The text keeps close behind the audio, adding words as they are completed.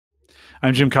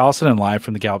I'm Jim Collison and live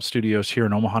from the Gallup studios here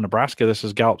in Omaha, Nebraska. This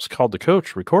is Gallup's Called to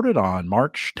Coach, recorded on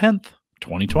March 10th,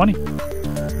 2020.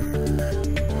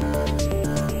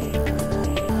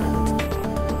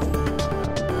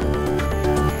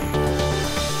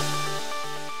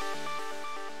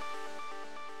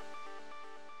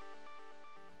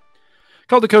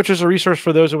 Called to Coach is a resource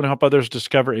for those who want to help others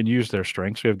discover and use their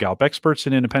strengths. We have Gallup experts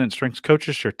and independent strengths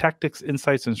coaches share tactics,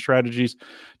 insights, and strategies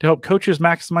to help coaches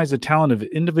maximize the talent of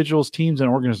individuals, teams, and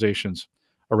organizations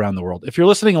around the world. If you're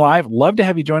listening live, love to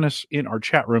have you join us in our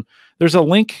chat room. There's a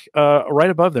link right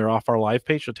above there off our live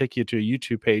page. It'll take you to a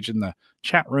YouTube page, and the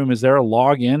chat room is there.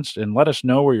 Log in and let us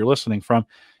know where you're listening from.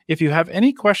 If you have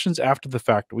any questions after the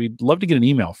fact, we'd love to get an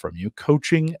email from you,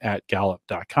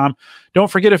 coaching@gallup.com.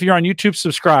 Don't forget, if you're on YouTube,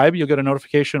 subscribe. You'll get a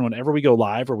notification whenever we go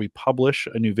live or we publish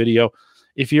a new video.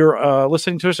 If you're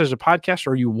listening to us as a podcast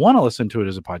or you want to listen to it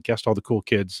as a podcast, all the cool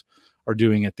kids are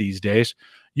doing it these days,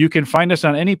 you can find us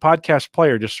on any podcast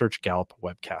player. Just search Gallup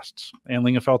Webcasts. Ann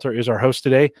Lingenfelter is our host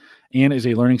today. Ann is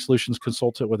a learning solutions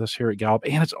consultant with us here at Gallup.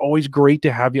 And it's always great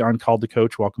to have you on Called to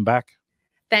Coach. Welcome back.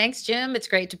 Thanks, Jim. It's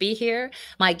great to be here.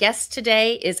 My guest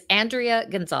today is Andrea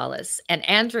Gonazalez, and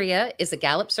Andrea is a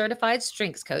Gallup certified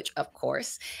strengths coach, of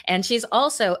course, and she's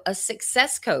also a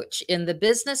success coach in the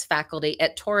business faculty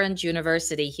at Torrens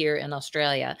University here in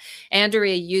Australia.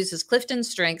 Andrea uses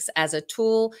CliftonStrengths as a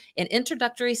tool in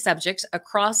introductory subjects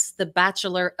across the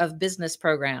Bachelor of Business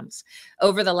programs.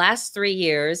 Over the last 3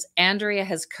 years, Andrea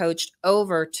has coached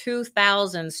over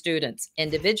 2,000 students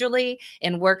individually,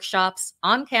 in workshops,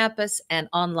 on campus, and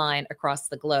online across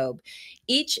the globe.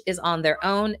 Each is on their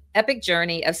own epic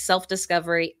journey of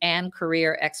self-discovery and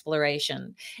career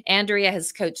exploration. Andrea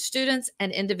has coached students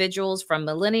and individuals from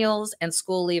millennials and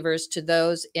school leavers to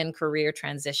those in career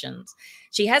transitions.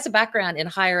 She has a background in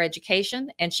higher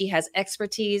education, and she has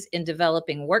expertise in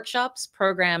developing workshops,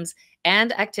 programs,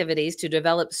 and activities to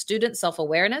develop student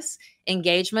self-awareness,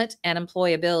 engagement, and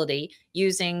employability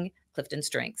using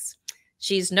CliftonStrengths.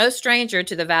 She's no stranger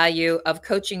to the value of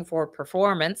coaching for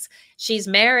performance. She's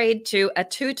married to a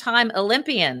two-time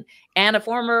Olympian and a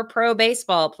former pro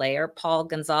baseball player, Paul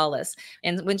Gonzalez.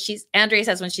 And Andrea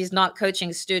says when she's not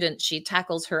coaching students, she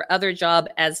tackles her other job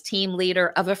as team leader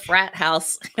of a frat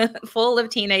house full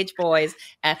of teenage boys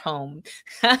at home.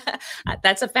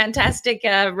 That's a fantastic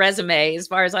resume as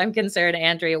far as I'm concerned,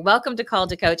 Andrea. Welcome to Call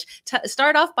to Coach.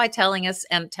 Start off by telling us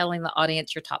and telling the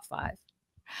audience your top 5.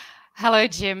 Hello,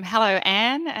 Jim. Hello,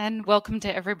 Anne, and welcome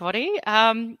to everybody.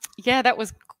 Yeah, that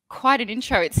was quite an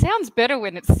intro. It sounds better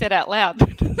when it's said out loud.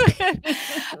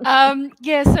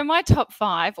 Yeah, so my top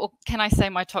 5, or can I say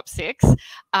my top 6,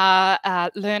 are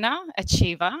learner,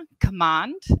 achiever,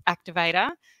 command,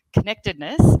 activator,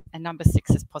 connectedness, and number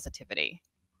 6 is positivity.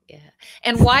 Yeah.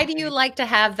 And why do you like to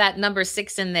have that number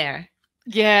 6 in there?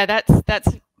 Yeah, that's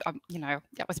you know,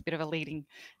 that was a bit of a leading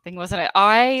thing, wasn't it?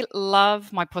 I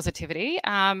love my positivity.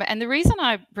 And the reason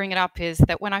I bring it up is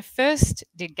that when I first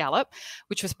did Gallup,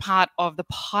 which was part of the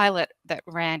pilot that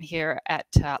ran here at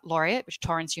Laureate, which is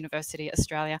Torrens University,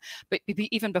 Australia, but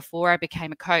even before I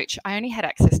became a coach, I only had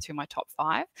access to my top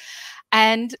 5.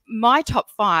 And my top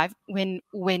 5, when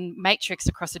matrixed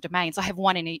across the domains, I have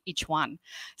 1 in each one.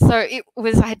 So I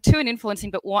had 2 in influencing,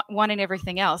 but 1 in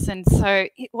everything else. And so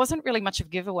it wasn't really much of a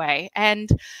giveaway. And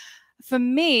for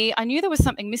me, I knew there was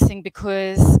something missing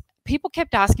because people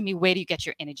kept asking me, where do you get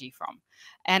your energy from?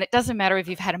 And it doesn't matter if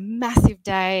you've had a massive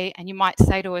day and you might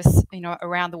say to us, you know,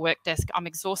 around the work desk, I'm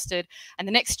exhausted. And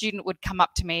the next student would come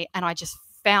up to me and I just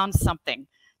found something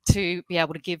to be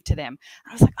able to give to them.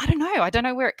 And I was like, I don't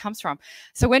know where it comes from.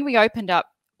 So when we opened up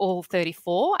all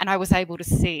 34 and I was able to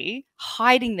see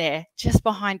hiding there just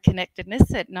behind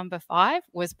connectedness at number 5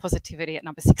 was positivity at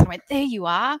number 6. I went, there you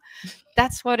are.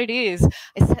 That's what it is.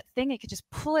 It's that thing, you could just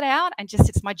pull it out and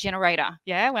it's my generator.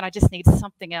 Yeah, when I just need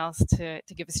something else to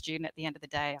give a student at the end of the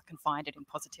day, I can find it in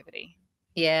positivity.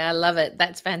 Yeah, I love it.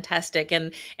 That's fantastic.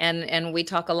 And we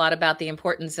talk a lot about the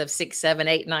importance of 6, 7,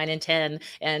 8, 9, and 10.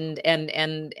 And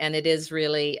it is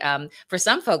really, for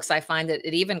some folks, I find that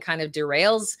it even kind of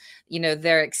derails, you know,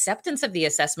 their acceptance of the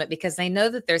assessment because they know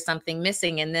that there's something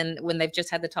missing. And then when they've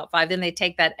just had the top 5, then they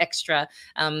take that extra,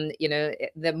 you know,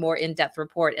 the more in-depth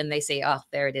report and they say, oh,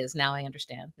 there it is. Now I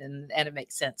understand. And it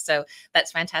makes sense. So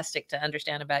that's fantastic to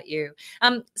understand about you.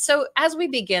 So as we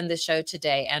begin the show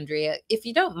today, Andrea, if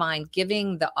you don't mind giving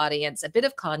the audience a bit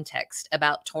of context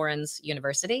about Torrens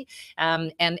University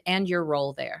and your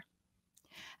role there.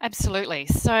 Absolutely.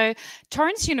 So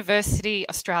Torrens University,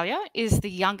 Australia, is the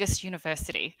youngest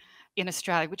university in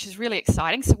Australia, which is really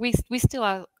exciting. So we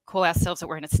still call ourselves that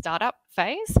we're in a startup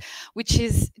phase, which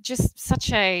is just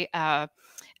such a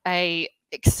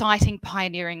exciting,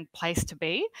 pioneering place to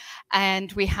be.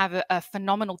 And we have a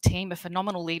phenomenal team, a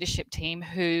phenomenal leadership team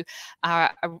who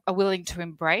are willing to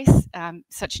embrace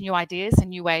such new ideas and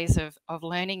new ways of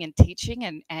learning and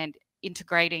teaching and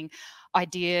integrating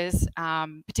ideas,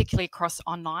 particularly across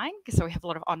online. So we have a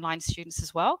lot of online students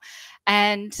as well.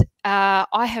 And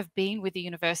I have been with the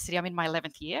university, I'm in my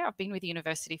 11th year. I've been with the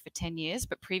university for 10 years,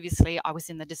 but previously I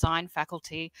was in the design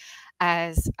faculty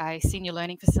as a senior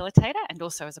learning facilitator and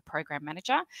also as a program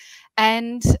manager.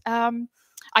 And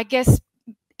I guess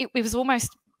it was almost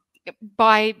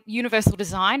by universal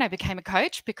design, I became a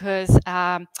coach because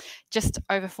just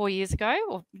over 4 years ago,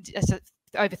 or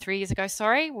over 3 years ago,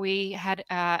 sorry, we had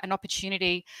an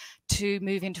opportunity to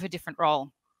move into a different role.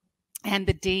 And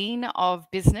the Dean of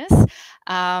Business,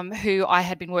 who I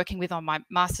had been working with on my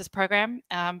master's program,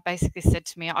 basically said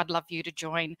to me, I'd love you to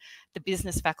join the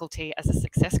business faculty as a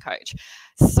success coach.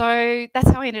 So that's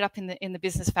how I ended up in the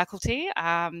business faculty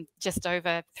just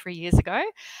over 3 years ago.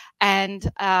 And,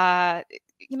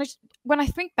 you know, when I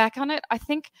think back on it, I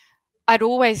think I'd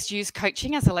always used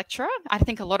coaching as a lecturer. I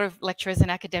think a lot of lecturers and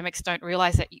academics don't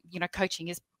realise that, you know, coaching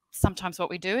is sometimes what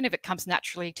we do, and if it comes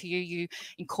naturally to you, you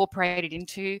incorporate it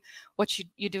into what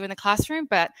you do in the classroom.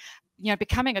 But you know,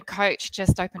 becoming a coach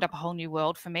just opened up a whole new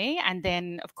world for me. And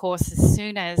then, of course, as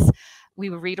soon as we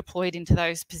were redeployed into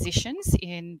those positions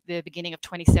in the beginning of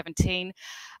 2017,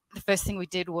 the first thing we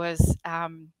did was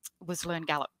learn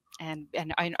Gallup and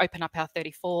open up our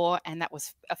 34, and that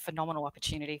was a phenomenal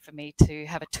opportunity for me to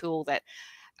have a tool that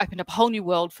opened up a whole new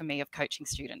world for me of coaching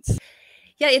students.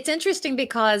 Yeah, it's interesting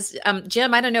because,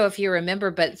 Jim, I don't know if you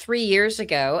remember, but 3 years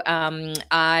ago,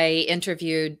 I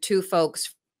interviewed two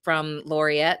folks from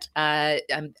Laureate,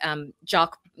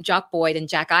 Jock Boyd and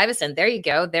Jack Iveson. There you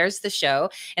go. There's the show.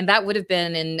 And that would have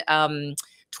been in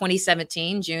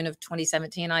 2017, June of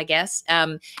 2017, I guess.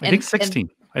 I think 16.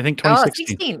 I think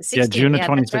 2016. Oh, 16. Yeah, June of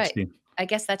 2016. That's right. I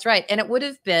guess that's right. And it would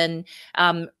have been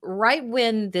right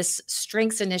when this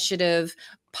Strengths Initiative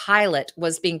pilot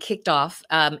was being kicked off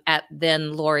at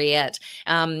then Laureate.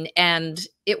 And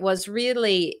it was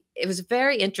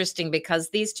very interesting because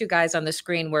these two guys on the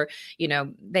screen were, you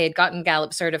know, they had gotten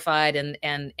Gallup certified and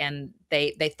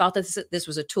they thought that this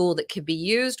was a tool that could be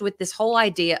used with this whole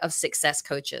idea of success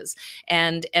coaches.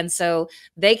 And so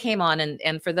they came on,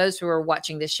 and for those who are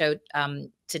watching this show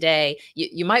today,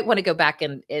 you might want to go back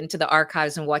into the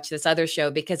archives and watch this other show,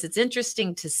 because it's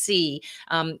interesting to see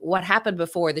what happened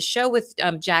before the show with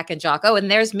Jack and Jock. Oh, and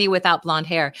there's me without blonde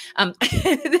hair.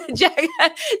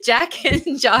 Jack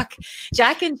and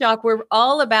Jock were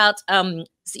all about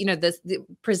you know, the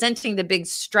presenting the big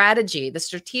strategy, the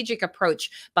strategic approach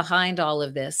behind all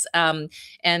of this, and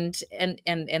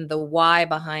the why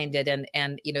behind it,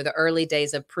 and you know, the early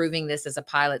days of proving this as a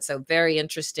pilot. So very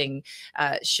interesting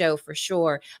show for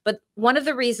sure. But one of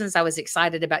the reasons I was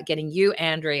excited about getting you,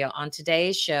 Andrea, on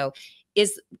today's show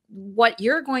is what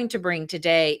you're going to bring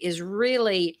today is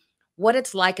really what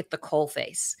it's like at the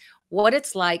coalface, what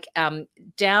it's like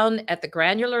down at the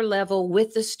granular level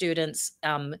with the students,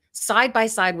 side by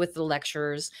side with the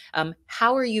lecturers.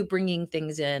 How are you bringing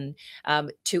things in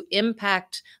to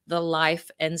impact the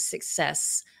life and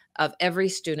success of every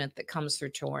student that comes through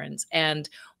Torrens? And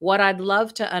what I'd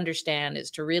love to understand is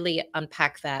to really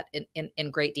unpack that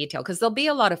in great detail, because there'll be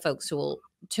a lot of folks who will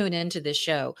tune into this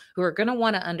show who are going to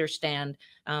want to understand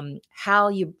how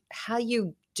you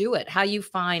do it, how you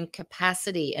find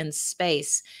capacity and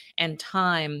space and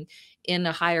time in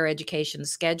a higher education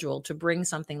schedule to bring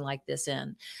something like this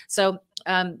in. So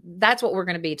that's what we're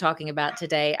going to be talking about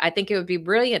today. I think it would be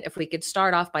brilliant if we could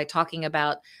start off by talking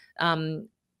about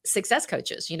success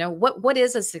coaches. You know, what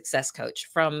is a success coach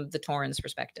from the Torrens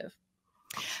perspective?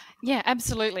 Yeah,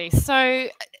 absolutely. So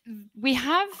we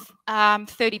have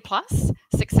 30 plus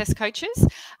success coaches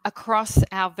across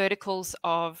our verticals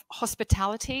of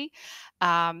hospitality,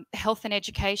 health and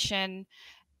education,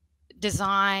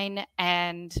 design,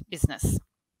 and business.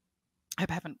 I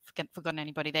hope I haven't forgotten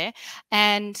anybody there.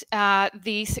 And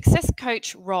the success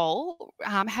coach role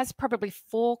has probably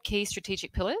 4 key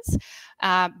strategic pillars,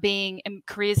 being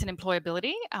careers and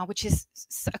employability, which is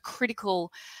a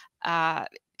critical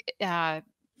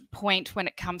point when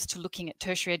it comes to looking at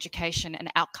tertiary education and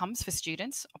outcomes for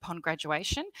students upon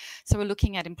graduation. So we're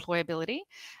looking at employability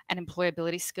and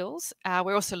employability skills.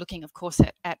 We're also looking, of course,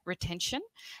 at retention.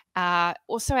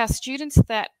 Also our students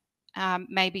that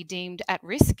may be deemed at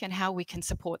risk and how we can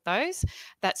support those.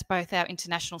 That's both our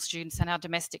international students and our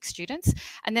domestic students.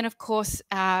 And then, of course,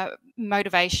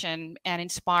 motivation and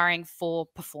inspiring for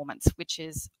performance, which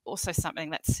is also something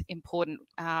that's important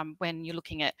when you're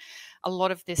looking at a lot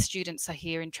of the students are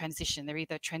here in transition. They're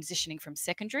either transitioning from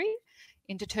secondary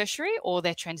into tertiary or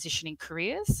they're transitioning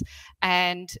careers,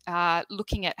 and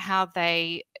looking at how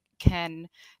they can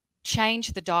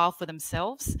change the dial for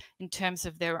themselves in terms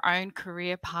of their own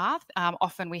career path.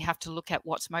 Often we have to look at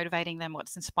what's motivating them,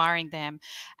 what's inspiring them,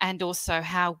 and also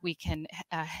how we can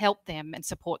help them and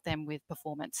support them with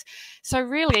performance. So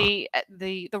really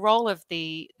the role of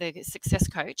the success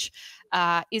coach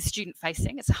is student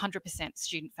facing. It's 100%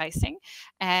 student facing,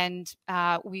 and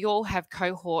we all have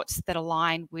cohorts that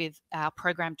align with our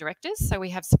program directors. So we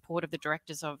have support of the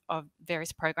directors of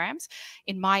various programs.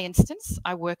 In my instance,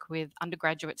 I work with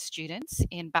undergraduate students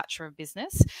in Bachelor of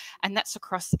Business, and that's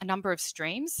across a number of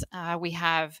streams. We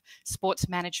have sports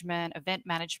management, event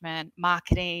management,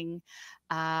 marketing,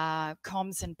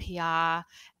 comms and PR,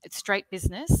 straight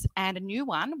business, and a new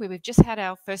one where we've just had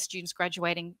our first students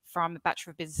graduating from the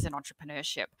Bachelor of Business and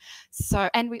Entrepreneurship. So,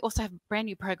 and we also have a brand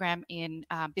new program in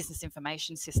business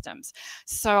information systems.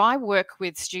 So I work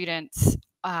with students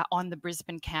on the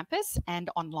Brisbane campus and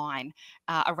online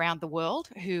around the world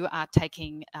who are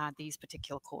taking these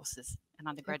particular courses and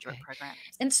undergraduate programs.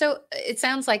 And so it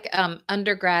sounds like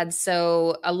undergrads.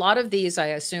 So a lot of these, I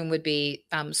assume, would be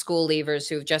school leavers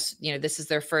who've just, this is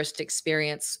their first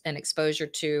experience and exposure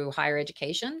to higher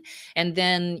education. And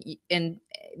then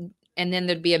then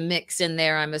there'd be a mix in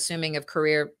there, I'm assuming, of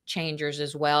career changers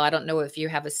as well. I don't know if you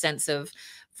have a sense of,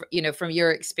 from your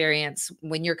experience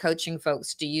when you're coaching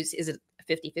folks, is it a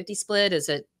 50-50 split? Is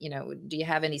it, do you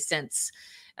have any sense?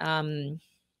 I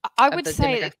would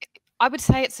say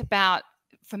it's about,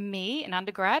 for me in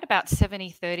undergrad, about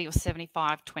 70-30 or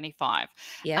 75-25.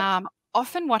 Yeah.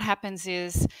 Often what happens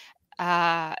is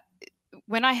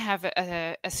when I have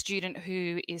a student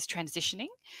who is transitioning,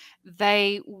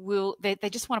 they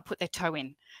just want to put their toe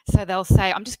in. So they'll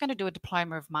say, I'm just going to do a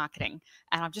diploma of marketing,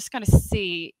 and I'm just going to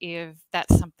see if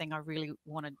that's something I really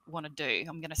want to do.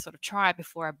 I'm going to sort of try it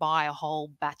before I buy a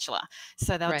whole bachelor.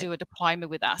 So they'll do a diploma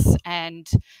with us, and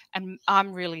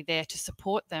I'm really there to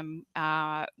support them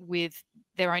with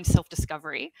their own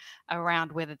self-discovery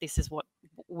around whether this is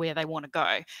where they want to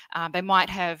go. They might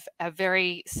have a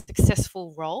very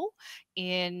successful role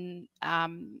in,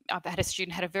 I've had a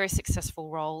student had a very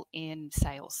successful role in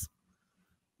sales,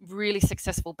 really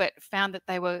successful, but found that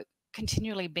they were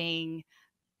continually being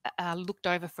looked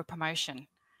over for promotion.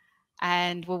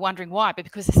 And we're wondering why, but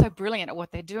because they're so brilliant at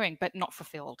what they're doing, but not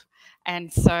fulfilled.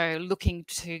 And so looking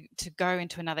to go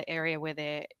into another area where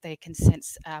they can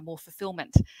sense more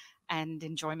fulfillment and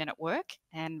enjoyment at work.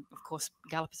 And of course,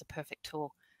 Gallup is a perfect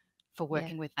tool for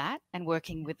working with that and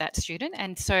working with that student.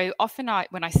 And so often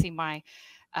when I see my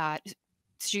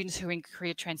students who are in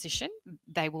career transition,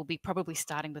 they will be probably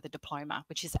starting with a diploma,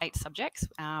 which is 8 subjects,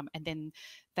 and then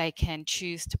they can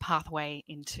choose to pathway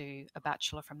into a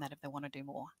bachelor from that if they want to do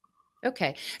more.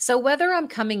 Okay. So whether I'm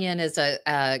coming in as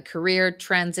a career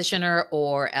transitioner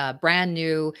or a brand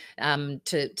new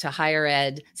to higher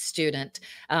ed student,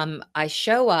 I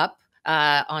show up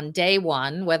on day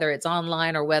one, whether it's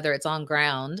online or whether it's on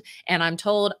ground, and I'm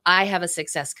told I have a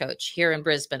success coach here in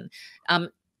Brisbane.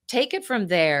 Take it from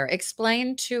there.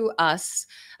 Explain to us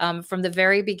from the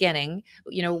very beginning,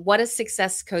 what a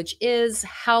success coach is.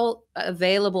 How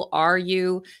available are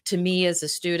you to me as a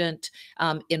student?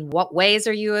 In what ways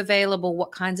are you available?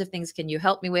 What kinds of things can you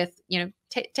help me with?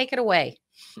 Take it away.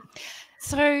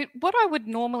 So what I would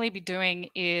normally be doing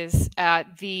is all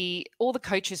the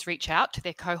coaches reach out to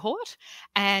their cohort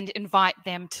and invite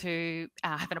them to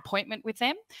have an appointment with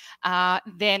them.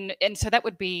 And so that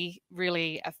would be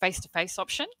really a face-to-face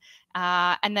option.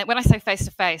 And then when I say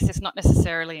face-to-face, it's not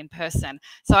necessarily in person.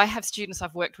 So I have students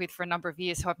I've worked with for a number of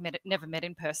years who I've never met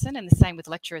in person, and the same with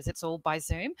lecturers, it's all by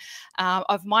Zoom.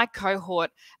 Of my cohort,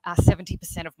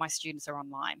 70% of my students are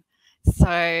online. So,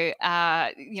 so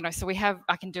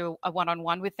I can do a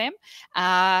one-on-one with them.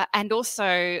 And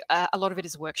also a lot of it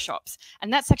is workshops.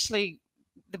 And that's actually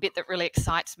the bit that really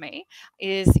excites me,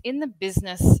 is in the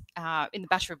business, in the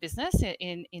Bachelor of Business,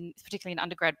 particularly in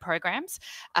undergrad programs,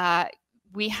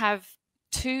 we have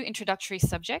 2 introductory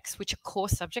subjects, which are core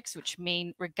subjects, which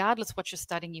mean regardless what you're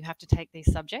studying, you have to take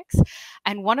these subjects.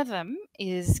 And one of them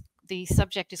the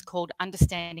subject is called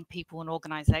Understanding People and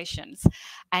Organizations.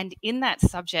 And in that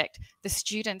subject, the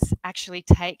students actually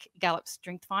take Gallup's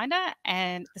Strength Finder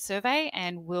and the survey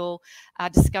and will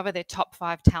discover their top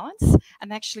 5 talents,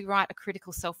 and they actually write a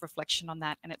critical self-reflection on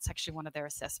that. And it's actually one of their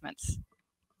assessments.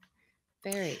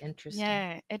 Very interesting.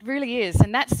 Yeah, it really is.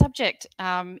 And that subject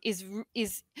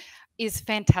is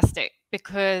fantastic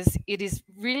because it is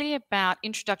really about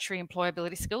introductory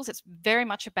employability skills. It's very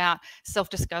much about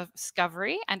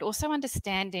self-discovery and also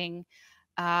understanding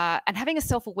and having a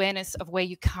self-awareness of where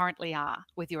you currently are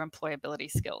with your employability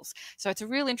skills. So it's a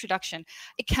real introduction.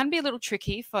 It can be a little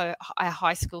tricky for our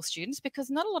high school students because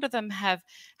not a lot of them have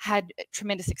had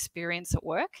tremendous experience at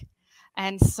work.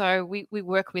 And so we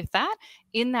work with that.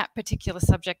 In that particular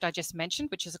subject I just mentioned,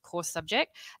 which is a core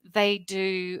subject, they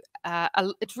do,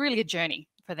 it's really a journey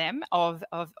for them of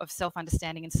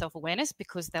self-understanding and self-awareness,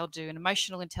 because they'll do an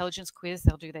emotional intelligence quiz,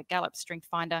 they'll do their Gallup Strength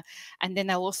Finder, and then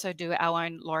they'll also do our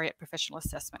own Laureate Professional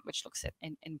Assessment, which looks at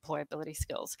employability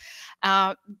skills.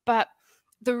 But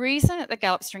the reason that the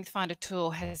Gallup Strength Finder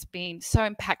tool has been so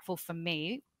impactful for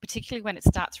me, particularly when it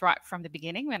starts right from the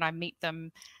beginning, when I meet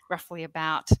them roughly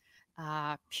about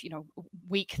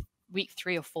week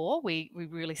 3 or 4, we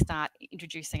really start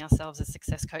introducing ourselves as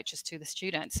success coaches to the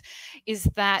students, is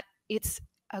that it's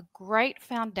a great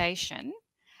foundation,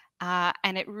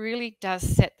 and it really does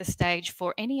set the stage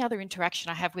for any other interaction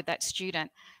I have with that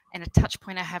student and a touch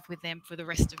point I have with them for the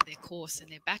rest of their course and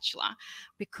their bachelor.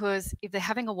 Because if they're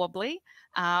having a wobbly,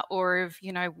 or if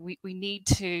we need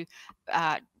to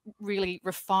really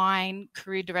refine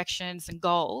career directions and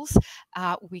goals,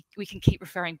 we can keep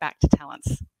referring back to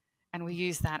talents, and we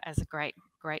use that as a great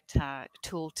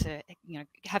tool to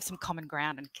have some common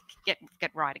ground and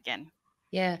get right again.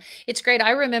 Yeah, it's great.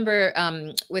 I remember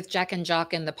with Jack and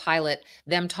Jock in the pilot,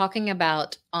 them talking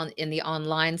about in the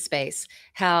online space,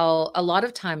 how a lot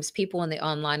of times people in the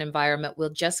online environment will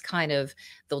just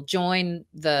they'll join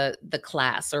the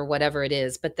class or whatever it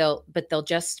is, but they'll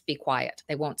just be quiet.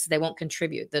 They won't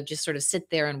contribute. They'll just sort of sit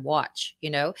there and watch,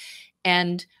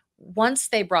 and once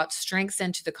they brought strengths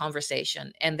into the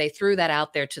conversation and they threw that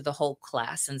out there to the whole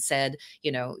class and said,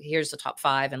 here's the top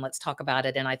 5 and let's talk about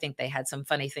it. And I think they had some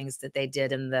funny things that they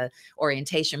did in the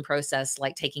orientation process,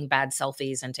 like taking bad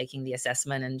selfies and taking the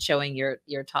assessment and showing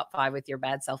your top 5 with your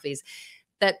bad selfies,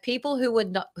 that people who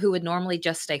would normally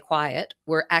just stay quiet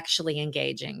were actually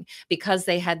engaging because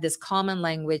they had this common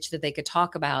language that they could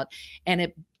talk about.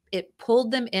 And it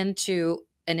pulled them into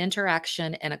an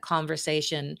interaction and a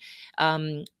conversation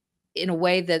in a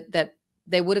way that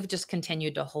they would have just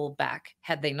continued to hold back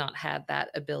had they not had that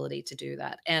ability to do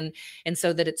that. And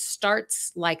so that it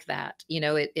starts like that,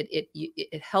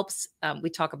 it helps. We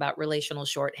talk about relational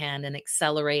shorthand and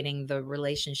accelerating the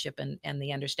relationship and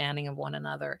the understanding of one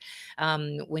another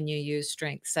when you use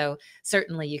strength. So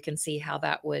certainly you can see how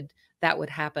that would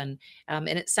happen. And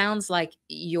it sounds like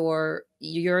you're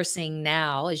seeing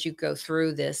now, as you go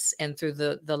through this and through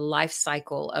the life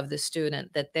cycle of the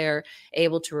student, that they're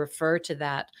able to refer to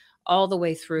that all the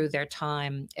way through their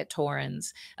time at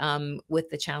Torrens, with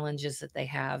the challenges that they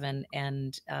have and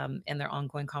their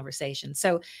ongoing conversation.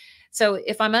 So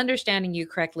if I'm understanding you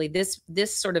correctly, this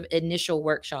sort of initial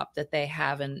workshop that they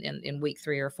have in week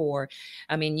 3 or 4,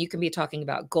 I mean, you can be talking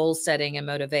about goal setting and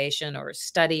motivation, or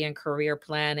study and career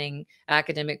planning,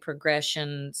 academic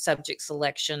progression, subject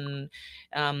selection,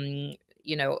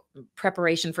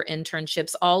 preparation for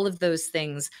internships. All of those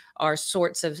things are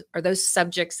those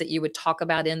subjects that you would talk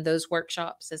about in those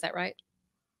workshops. Is that right?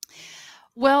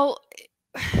 Well,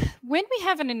 when we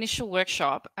have an initial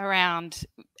workshop around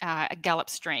Gallup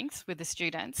Strengths with the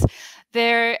students,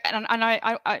 I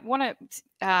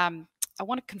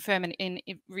want to confirm and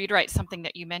reiterate something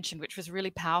that you mentioned, which was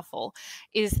really powerful,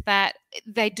 is that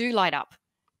they do light up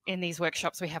in these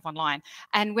workshops we have online.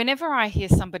 And whenever I hear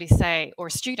somebody say, or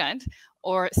a student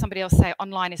or somebody else say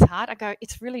online is hard, I go,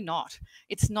 it's really not.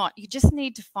 It's not. You just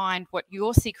need to find what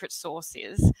your secret sauce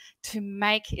is to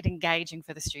make it engaging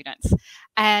for the students.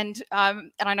 And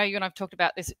I know you and I've talked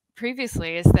about this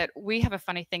previously, is that we have a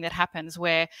funny thing that happens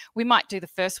where we might do the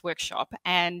first workshop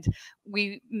and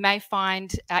we may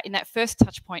find in that first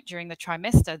touch point during the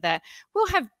trimester that we'll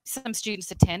have some students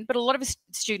attend, but a lot of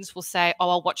students will say, oh,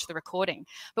 I'll watch the recording.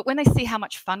 But when they see how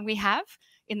much fun we have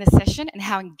in the session and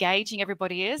how engaging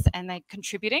everybody is and they're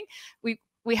contributing,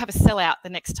 we have a sellout the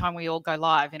next time we all go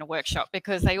live in a workshop,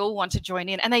 because they all want to join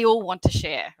in and they all want to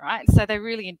share, right? So they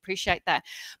really appreciate that.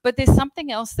 But there's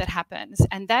something else that happens,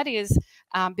 and that is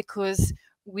because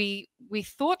we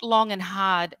thought long and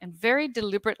hard and very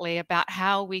deliberately about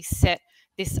how we set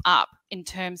this up in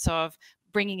terms of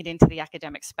bringing it into the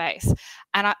academic space.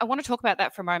 And I want to talk about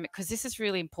that for a moment, because this is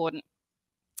really important.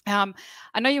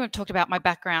 I know you have talked about my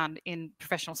background in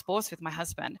professional sports with my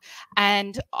husband,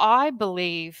 and I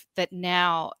believe that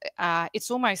now it's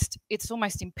almost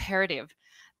imperative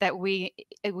that we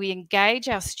engage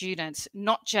our students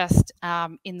not just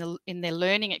in their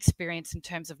learning experience in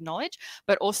terms of knowledge,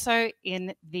 but also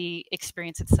in the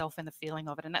experience itself and the feeling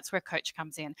of it. And that's where coach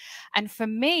comes in. And for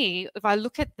me, if I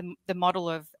look at the model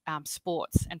of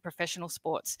sports and professional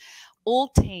sports, all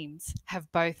teams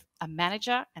have both a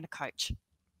manager and a coach.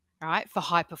 right, for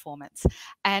high performance.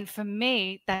 And for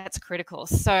me, that's critical.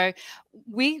 So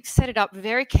we set it up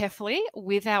very carefully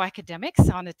with our academics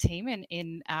on the team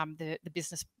in the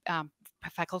business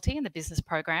faculty in the business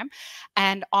program.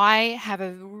 And I have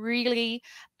a really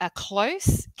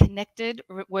close, connected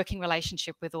working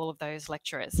relationship with all of those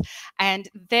lecturers. And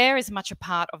they're as much a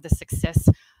part of the success,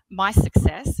 my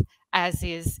success, as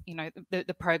is, you know,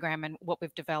 the program and what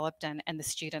we've developed and the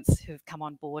students who've come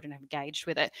on board and have engaged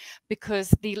with it.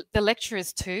 Because the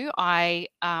lecturers too, I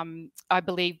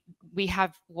believe we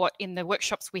have what in the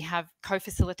workshops we have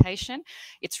co-facilitation.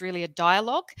 It's really a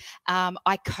dialogue.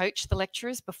 I coach the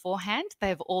lecturers beforehand.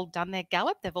 They've all done their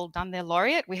Gallup. They've all done their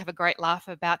laureate. We have a great laugh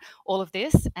about all of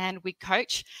this and we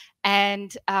coach.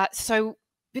 And so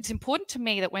it's important to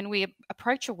me that when we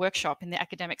approach a workshop in the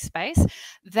academic space,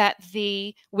 that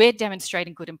we're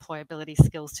demonstrating good employability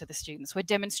skills to the students. We're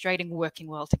demonstrating working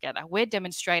well together. We're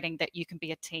demonstrating that you can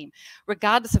be a team,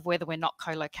 regardless of whether we're not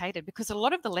co-located. Because a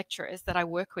lot of the lecturers that I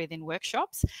work with in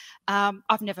workshops,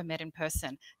 I've never met in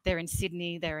person. They're in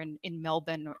Sydney, they're in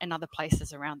Melbourne and other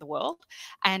places around the world.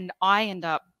 And I end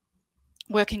up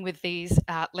working with these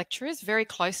lecturers very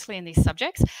closely in these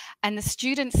subjects, and the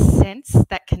students sense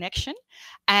that connection,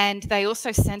 and they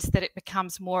also sense that it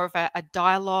becomes more of a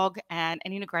dialogue and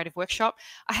an integrative workshop.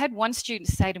 I had one student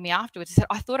say to me afterwards, he said,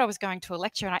 I thought I was going to a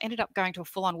lecture and I ended up going to a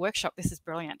full-on workshop. This is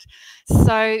brilliant.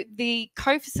 So the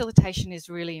co-facilitation is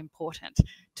really important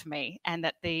to me, and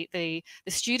that the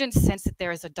students sense that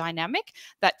there is a dynamic,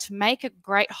 that to make a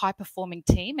great high-performing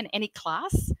team in any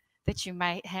class that you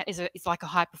may have is like a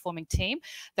high-performing team,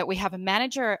 that we have a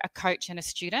manager, a coach, and a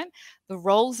student. The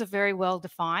roles are very well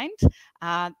defined.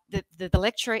 The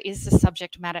lecturer is the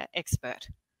subject matter expert,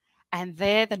 and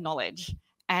they're the knowledge,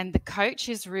 and the coach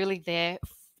is really there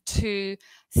to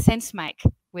sense make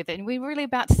with it. And we're really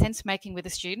about sense making with the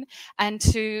student and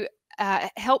to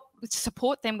help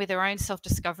support them with their own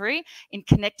self-discovery in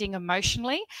connecting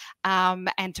emotionally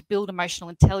and to build emotional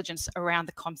intelligence around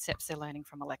the concepts they're learning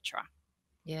from a lecturer.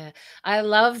 Yeah, I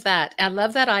love that. I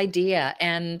love that idea.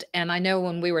 And I know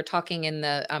when we were talking in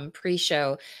the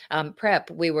pre-show prep,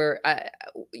 we were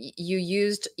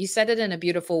you said it in a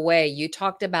beautiful way. You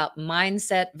talked about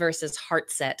mindset versus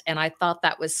heart set, and I thought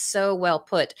that was so well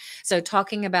put. So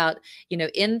talking about, you know,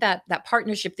 in that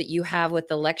partnership that you have with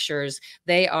the lecturers,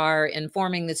 they are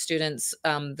informing the students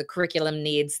the curriculum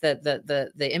needs,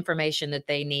 the information that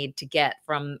they need to get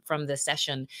from the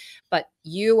session, but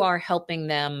you are helping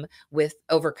them with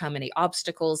overcome any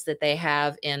obstacles that they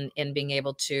have in being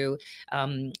able to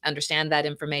understand that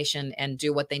information and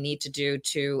do what they need to do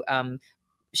to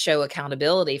show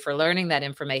accountability for learning that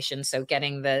information. So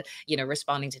getting the, you know,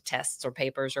 responding to tests or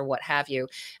papers or what have you.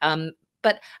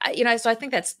 But you know, so I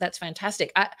think that's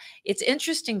fantastic. It's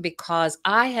interesting because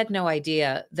I had no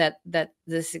idea that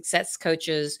the success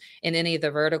coaches in any of the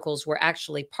verticals were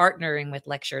actually partnering with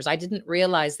lecturers. I didn't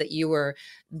realize that you were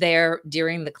there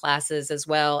during the classes as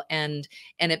well, and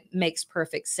it makes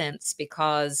perfect sense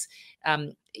because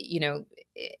you know,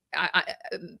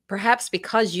 perhaps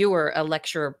because you were a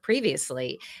lecturer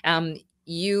previously,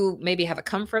 you maybe have a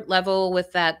comfort level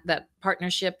with that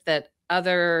partnership that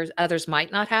others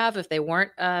might not have if they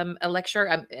weren't a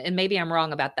lecturer. And maybe I'm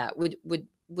wrong about that.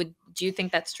 Do you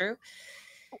think that's true?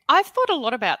 I've thought a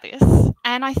lot about this,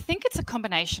 and I think it's a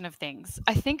combination of things.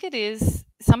 I think it is,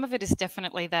 some of it is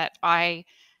definitely that I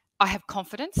have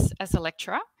confidence as a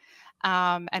lecturer,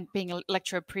 and being a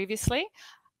lecturer previously.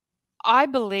 I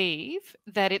believe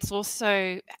that it's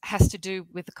also has to do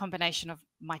with the combination of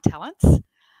my talents.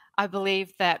 I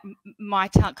believe that my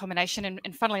talent combination,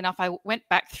 and funnily enough, I went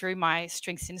back through my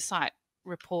Strengths Insight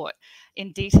report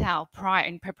in detail prior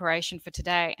in preparation for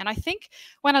today. And I think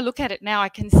when I look at it now, I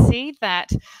can see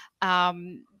that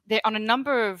they're on a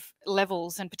number of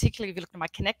levels, and particularly if you look at my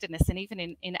connectedness and even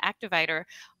in Activator,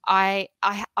 I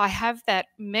have that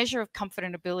measure of comfort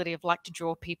and ability of like to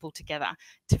draw people together,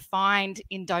 to find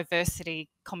in diversity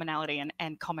commonality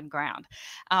and common ground.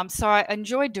 So I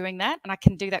enjoy doing that, and I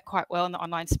can do that quite well in the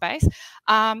online space.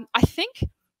 I think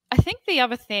the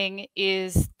other thing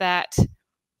is that,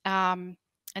 and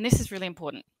this is really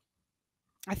important,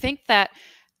 I think that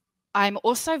I'm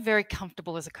also very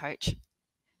comfortable as a coach.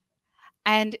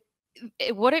 And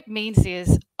what it means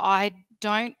is I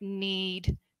don't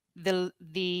need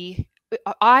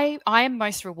I am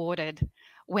most rewarded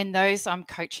when those I'm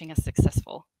coaching are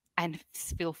successful and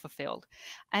feel fulfilled.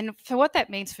 And for what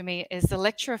that means for me is the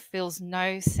lecturer feels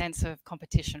no sense of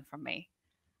competition from me.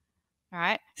 All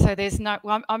right. So there's no,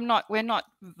 we're not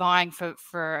vying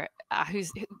for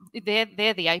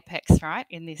they're the apex, right,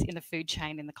 in the food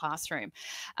chain in the classroom.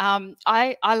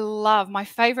 I love, my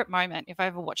favorite moment, if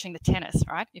ever watching the tennis,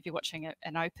 right, if you're watching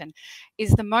an Open,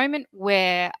 is the moment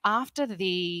where after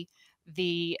the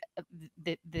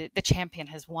champion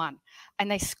has won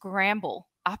and they scramble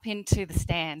up into the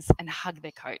stands and hug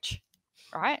their coach,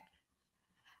 right?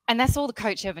 And that's all the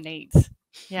coach ever needs.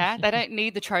 Yeah, they don't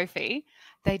need the trophy.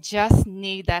 They just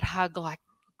need that hug, like,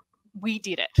 we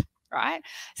did it, right?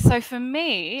 So for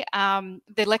me,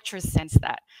 the lecturers sense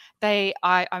that.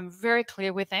 I'm very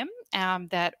clear with them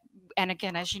that, and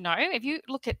again, as you know, if you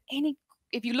look at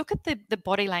the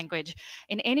body language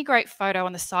in any great photo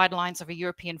on the sidelines of a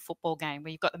European football game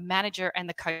where you've got the manager and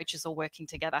the coaches all working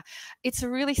together, it's a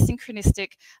really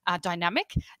synchronistic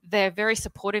dynamic. They're very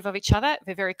supportive of each other.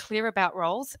 They're very clear about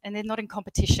roles, and they're not in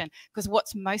competition, because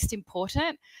what's most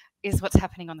important is what's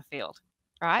happening on the field.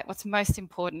 Right? What's most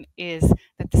important is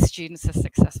that the students are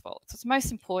successful. So what's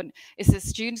most important is that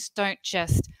students don't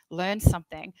just learn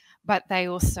something, but they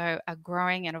also are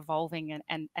growing and evolving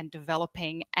and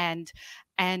developing. And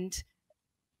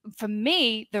for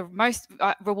me, the most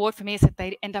reward for me is that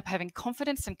they end up having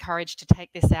confidence and courage to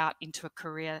take this out into a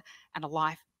career and a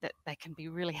life that they can be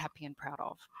really happy and proud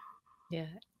of. Yeah,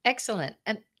 excellent.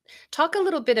 And talk a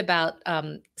little bit about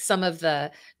some of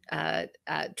the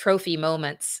trophy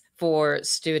moments for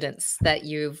students that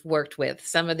you've worked with.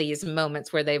 Some of these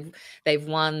moments where they've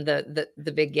won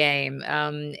the big game.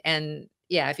 And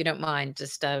yeah, if you don't mind,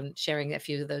 just sharing a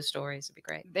few of those stories would be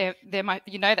great. They're my,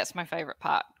 that's my favorite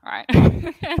part, right?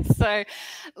 So,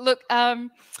 look,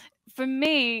 for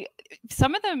me,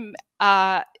 some of them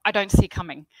I don't see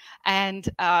coming. And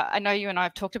I know you and I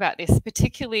have talked about this,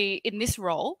 particularly in this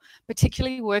role,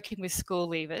 particularly working with school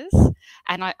leavers,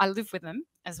 and I live with them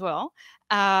as well.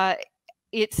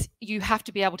 You have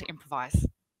to be able to improvise.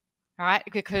 Right,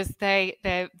 because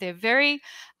they're very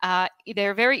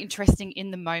interesting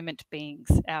in the moment beings,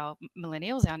 our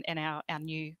millennials and our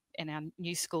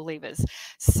new school leavers.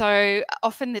 So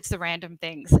often it's the random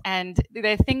things, and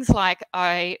they're things like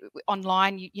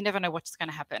online. You never know what's going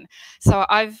to happen. So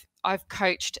I've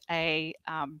coached a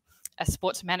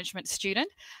sports management student,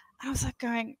 and I was like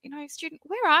going, student,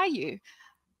 where are you?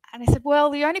 And they said,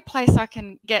 well, the only place I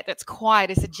can get that's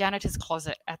quiet is the janitor's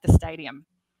closet at the stadium.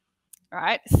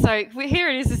 Right, so here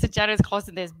it is, it's a janitor's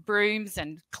closet. There's brooms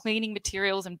and cleaning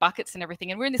materials and buckets and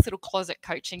everything, and we're in this little closet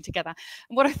coaching together.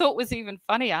 And what I thought was even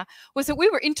funnier was that we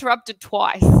were interrupted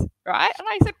twice, right? And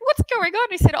I said, "What's going on?"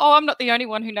 And he said, "Oh, I'm not the only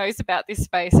one who knows about this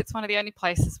space. It's one of the only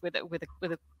places with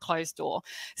a closed door."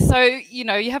 So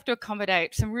you have to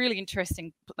accommodate some really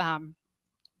interesting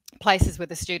places with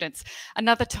the students.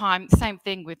 Another time, same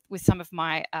thing with some of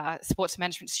my sports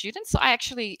management students. I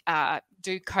actually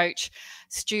do coach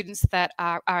students that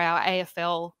are our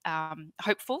AFL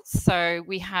hopefuls. So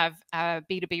we have a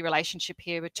B2B relationship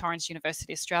here with Torrens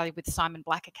University, Australia, with Simon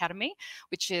Black Academy,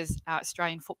 which is our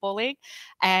Australian Football League.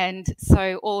 And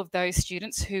so all of those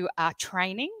students who are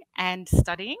training and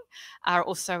studying are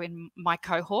also in my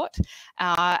cohort.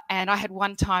 And I had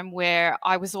one time where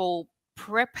I was all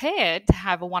prepared to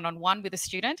have a one-on-one with a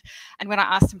student, and when I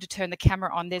asked him to turn the camera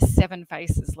on, there's 7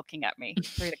 faces looking at me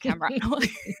through the camera. What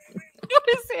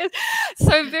is this?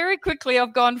 So very quickly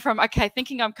I've gone from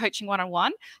thinking I'm coaching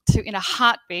one-on-one to, in a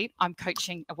heartbeat, I'm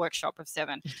coaching a workshop of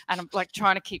 7, and I'm like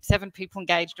trying to keep 7 people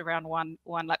engaged around one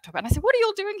laptop. And I said, what are you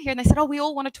all doing here? And they said, oh, we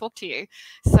all want to talk to you.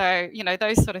 So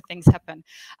those sort of things happen.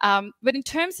 But in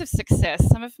terms of success,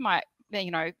 some of my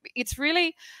it's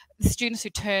really the students who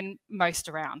turn most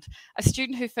around. A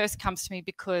student who first comes to me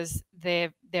because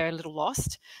they're a little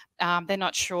lost, they're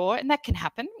not sure, and that can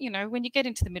happen. When you get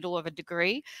into the middle of a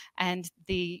degree and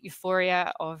the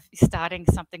euphoria of starting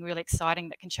something really exciting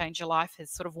that can change your life has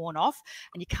sort of worn off,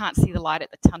 and you can't see the light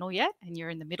at the tunnel yet, and you're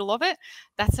in the middle of it.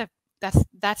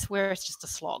 That's where it's just a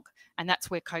slog, and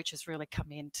that's where coaches really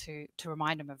come in to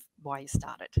remind them of why you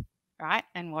started. Right,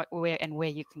 and where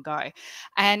you can go.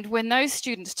 And when those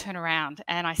students turn around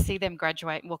and I see them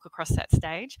graduate and walk across that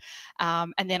stage,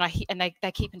 and then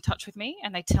they keep in touch with me,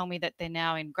 and they tell me that they're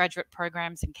now in graduate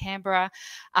programs in Canberra.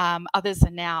 Others are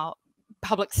now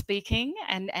public speaking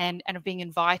and are being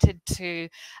invited to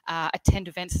attend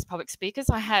events as public speakers.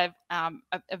 I have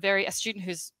a student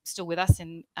who's still with us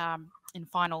in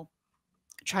final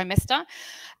trimester,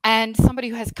 and somebody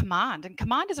who has command, and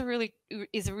command is a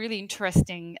really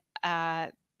interesting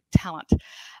talent.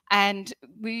 And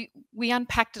we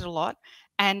unpacked it a lot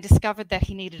and discovered that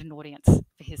he needed an audience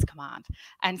for his command.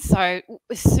 And so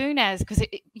as soon as, because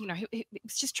he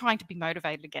was just trying to be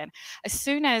motivated again, as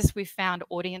soon as we found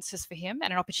audiences for him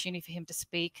and an opportunity for him to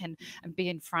speak and be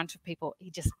in front of people,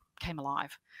 he just came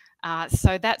alive.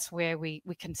 So that's where we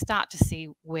can start to see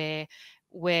where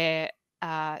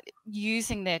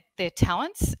using their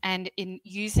talents and in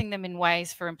using them in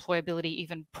ways for employability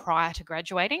even prior to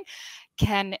graduating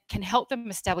can help them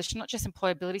establish not just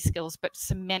employability skills, but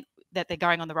cement that they're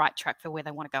going on the right track for where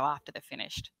they want to go after they're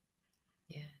finished.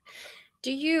 Yeah.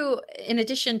 Do you, in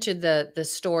addition to the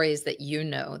stories that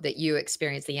that you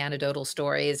experience, the anecdotal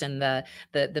stories and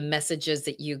the messages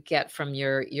that you get from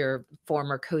your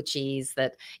former coachees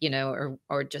that,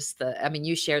 or just I mean,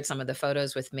 you shared some of the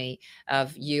photos with me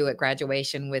of you at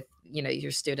graduation with,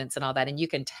 your students and all that, and you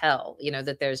can tell,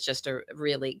 that there's just a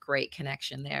really great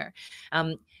connection there.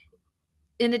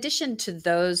 In addition to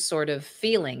those sort of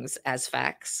feelings as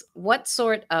facts, what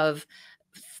sort of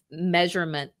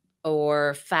measurement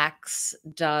or facts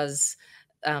does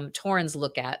Torrens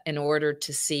look at in order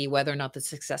to see whether or not the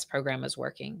success program is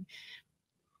working?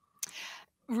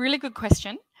 Really good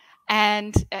question.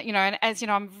 And, and as you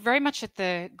know, I'm very much at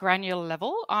the granular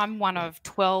level. I'm one of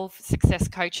 12 success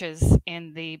coaches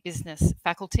in the business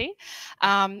faculty.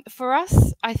 For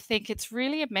us, I think it's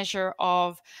really a measure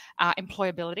of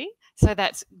employability. So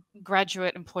that's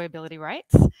graduate employability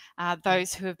rates,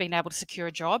 those who have been able to secure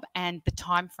a job and the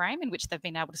time frame in which they've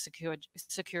been able to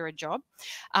secure a job.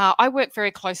 I work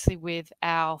very closely with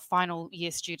our final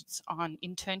year students on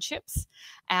internships,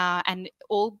 and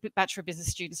all Bachelor of Business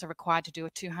students are required to do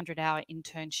a 200-hour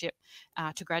internship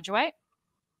to graduate.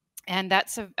 And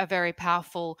that's a very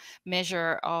powerful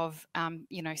measure of,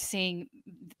 seeing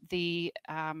the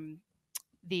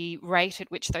rate at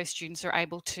which those students are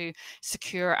able to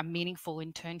secure a meaningful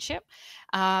internship.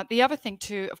 The other thing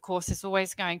too, of course, is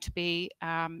always going to be,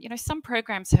 some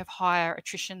programs have higher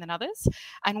attrition than others.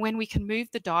 And when we can move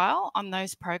the dial on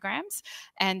those programs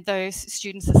and those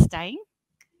students are staying,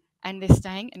 and they're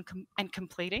staying and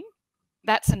completing,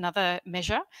 that's another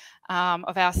measure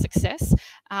of our success.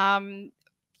 And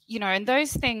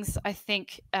those things I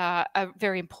think are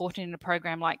very important in a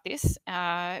program like this,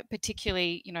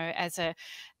 particularly, as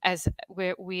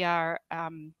where we are.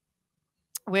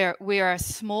 We are a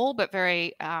small but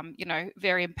very,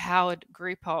 very empowered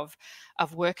group of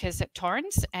workers at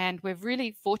Torrens, and we're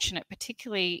really fortunate,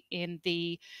 particularly in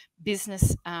the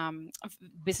business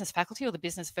faculty or the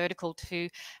business vertical, to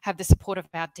have the support of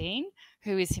our dean,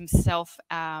 who is himself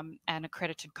an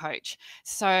accredited coach.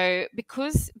 So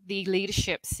because the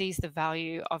leadership sees the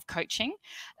value of coaching,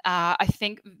 I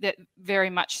think that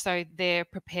very much so they're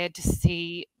prepared to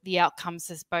see the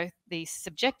outcomes as both the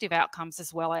subjective outcomes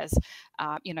as well as,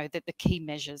 the key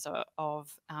measures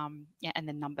of and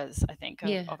the numbers, I think,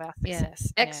 of our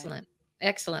success. Yeah. Excellent. Yeah.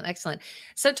 Excellent.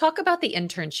 So talk about the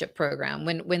internship program.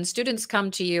 When students come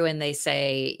to you and they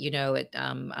say,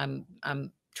 I'm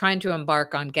trying to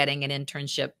embark on getting an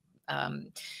internship,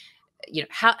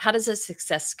 how does a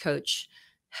success coach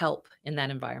help in that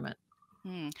environment?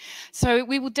 So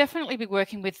we will definitely be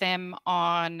working with them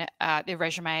on their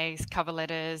resumes, cover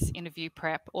letters, interview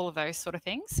prep, all of those sort of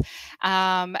things.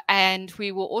 And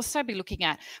we will also be looking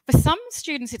at, for some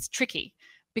students, it's tricky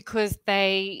because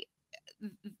they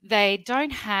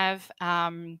don't have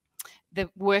the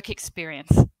work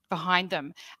experience behind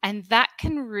them, and that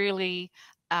can really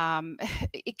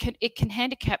it can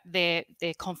handicap their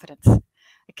confidence.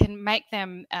 It can make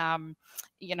them, a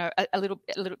little,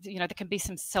 there can be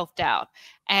some self-doubt.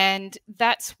 And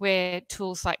that's where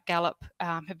tools like Gallup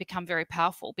have become very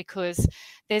powerful, because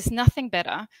there's nothing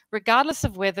better, regardless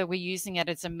of whether we're using it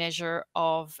as a measure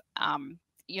of,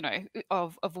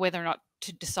 of whether or not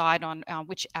to decide on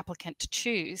which applicant to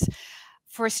choose.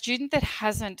 For a student that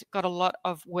hasn't got a lot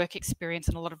of work experience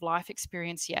and a lot of life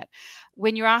experience yet,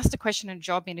 when you're asked a question in a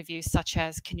job interview, such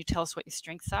as, can you tell us what your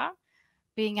strengths are?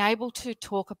 Being able to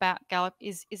talk about Gallup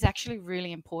is actually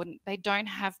really important. They don't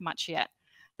have much yet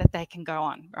that they can go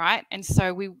on, right? And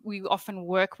so we often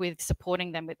work with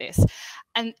supporting them with this.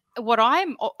 And what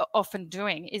I'm often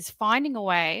doing is finding a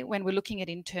way, when we're looking at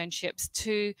internships,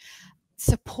 to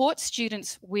support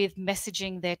students with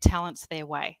messaging their talents their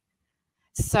way.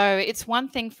 So it's one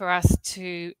thing for us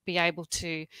to be able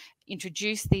to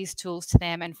introduce these tools to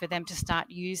them and for them to start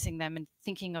using them and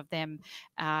thinking of them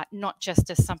not just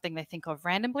as something they think of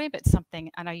randomly, but something,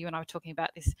 I know you and I were talking about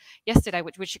this yesterday,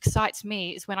 which excites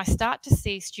me, is when I start to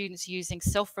see students using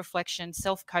self-reflection,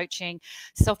 self-coaching,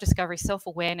 self-discovery,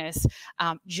 self-awareness,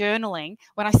 journaling.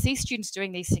 When I see students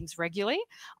doing these things regularly,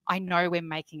 I know we're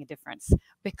making a difference,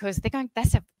 because they're going,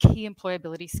 that's a key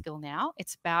employability skill now.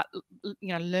 It's about,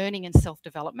 learning and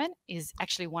self-development is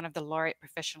actually one of the laureate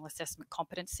professional assessment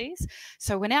competencies.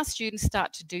 So when our students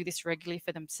start to do this regularly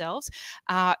for themselves,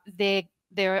 they're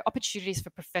their opportunities for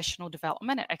professional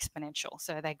development are exponential,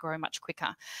 so they grow much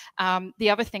quicker. The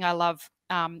other thing I love,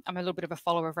 I'm a little bit of a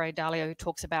follower of Ray Dalio, who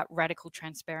talks about radical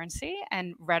transparency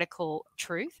and radical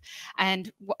truth.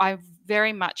 And I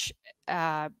very much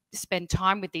spend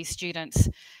time with these students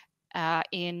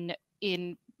in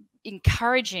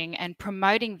encouraging and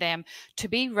promoting them to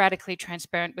be radically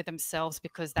transparent with themselves,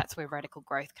 because that's where radical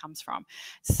growth comes from.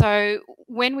 So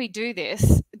when we do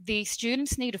this, the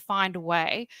students need to find a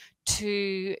way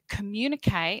to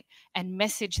communicate and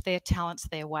message their talents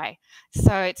their way.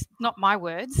 So it's not my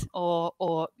words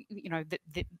or you know,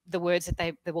 the words that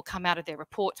they will come out of their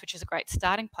reports, which is a great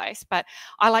starting place. But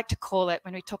I like to call it,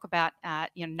 when we talk about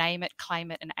you know, name it,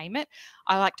 claim it, and aim it,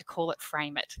 I like to call it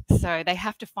frame it. So they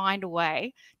have to find a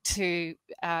way to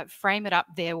frame it up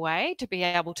their way to be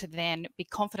able to then be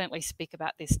confidently speak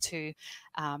about this to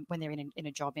when they're in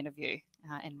a job interview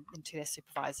and to their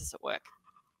supervisors at work.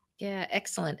 Yeah,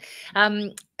 excellent.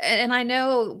 And I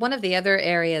know one of the other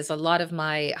areas, a lot of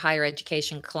my higher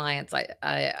education clients,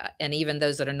 and even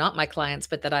those that are not my clients,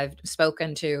 but that I've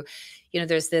spoken to, you know,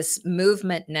 there's this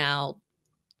movement now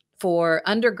for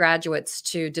undergraduates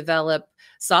to develop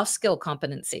soft skill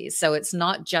competencies. So it's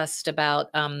not just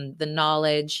about the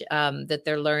knowledge that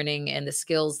they're learning and the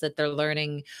skills that they're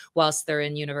learning whilst they're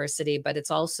in university, but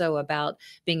it's also about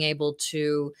being able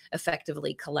to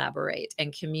effectively collaborate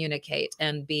and communicate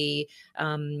and be,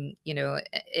 you know,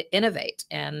 innovate,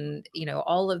 and, you know,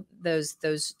 all of those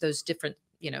different,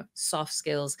 you know, soft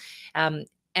skills.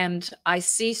 And I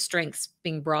see strengths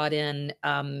being brought in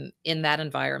that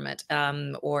environment,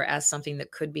 or as something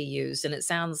that could be used. And it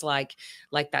sounds like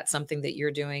that's something that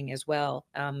you're doing as well,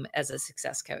 as a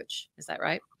success coach. Is that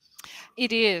right?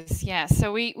 It is, yeah.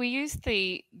 So we use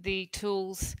the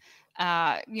tools,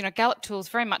 you know, Gallup tools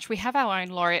very much. We have our own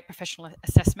laureate professional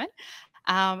assessment,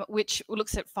 which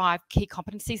looks at 5 key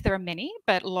competencies. There are many,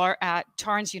 but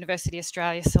Torrens University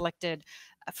Australia selected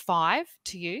 5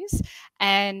 to use,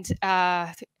 and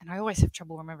I always have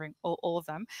trouble remembering all of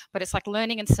them, but it's like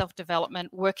learning and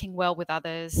self-development, working well with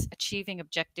others, achieving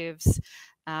objectives,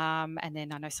 and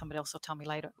then I know somebody else will tell me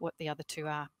later what the other 2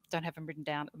 are. Don't have them written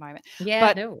down at the moment. Yeah,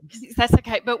 but no. That's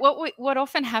okay. But what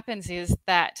often happens is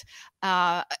that,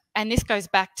 and this goes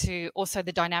back to also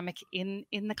the dynamic in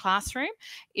the classroom,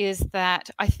 is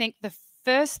that I think the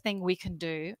first thing we can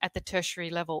do at the tertiary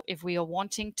level, if we are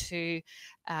wanting to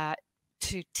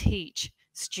teach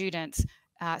students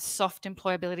soft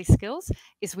employability skills,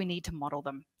 is we need to model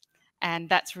them. And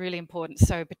that's really important.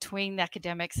 So between the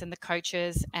academics and the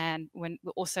coaches, and when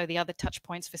also the other touch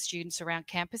points for students around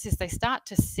campus, is they start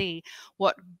to see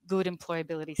what good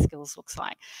employability skills looks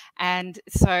like. And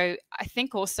so I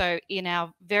think also in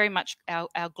our very much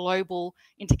our global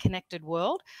interconnected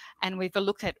world, and we've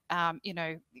looked at you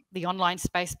know, the online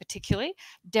space particularly,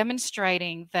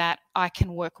 demonstrating that I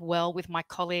can work well with my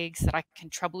colleagues, that I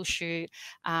can troubleshoot,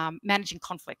 managing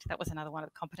conflict. That was another one of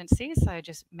the competencies. So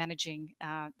just managing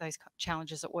those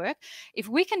challenges at work. If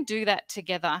we can do that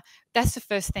together, that's the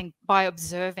first thing. By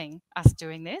observing us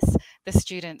doing this, the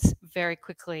students very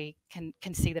quickly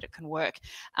can see that it can work.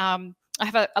 I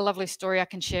have a lovely story I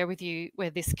can share with you where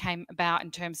this came about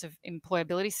in terms of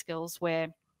employability skills, where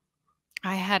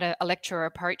I had a lecturer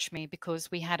approach me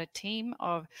because we had a team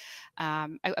of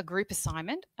a group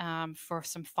assignment for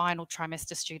some final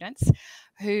trimester students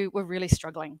who were really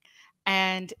struggling.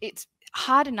 And it's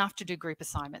hard enough to do group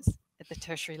assignments at the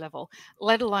tertiary level,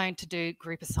 let alone to do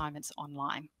group assignments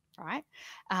online, right?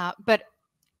 But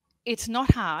it's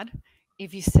not hard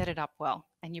if you set it up well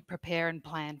and you prepare and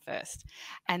plan first.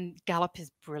 And Gallup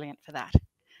is brilliant for that.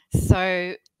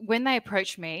 So when they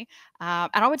approach me, and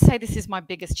I would say this is my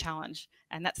biggest challenge,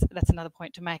 and that's another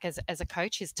point to make as a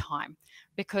coach, is time.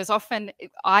 Because often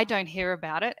I don't hear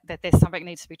about it, that there's something that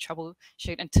needs to be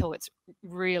troubleshoot, until it's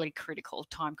really critical,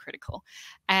 time critical.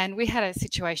 And we had a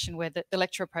situation where the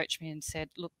lecturer approached me and said,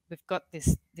 look, we've got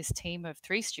this team of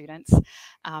 3 students.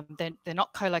 They're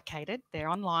not co-located, they're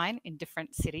online in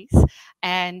different cities,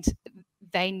 and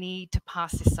they need to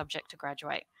pass this subject to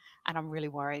graduate. And I'm really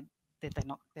worried that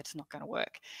it's not going to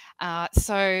work. And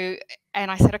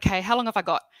I said, okay, how long have I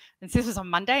got? And this was on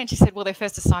Monday, and she said, well, their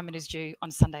first assignment is due on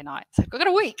Sunday night. So I've got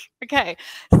a week. Okay.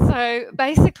 So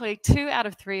basically 2 out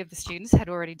of 3 of the students had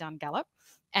already done Gallup,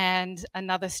 and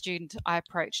another student I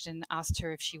approached and asked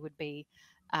her if she would be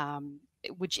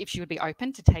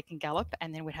open to taking Gallup,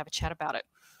 and then we'd have a chat about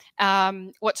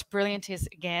it. What's brilliant is,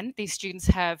 again, these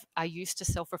students are used to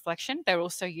self-reflection. They're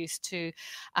also used to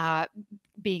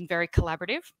being very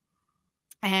collaborative.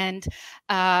 And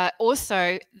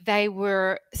also they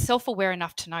were self-aware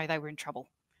enough to know they were in trouble.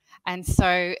 And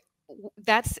so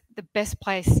that's the best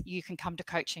place you can come to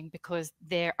coaching, because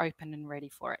they're open and ready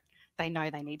for it. They know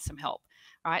they need some help,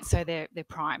 right? So they're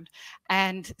primed.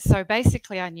 And so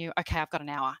basically I knew, okay, I've got an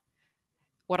hour.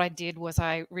 What I did was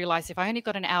I realized if I only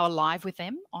got an hour live with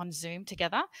them on Zoom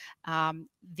together,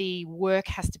 the work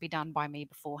has to be done by me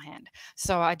beforehand.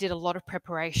 So I did a lot of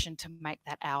preparation to make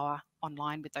that hour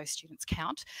online with those students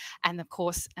count. And of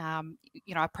course,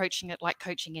 approaching it like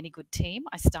coaching any good team,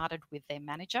 I started with their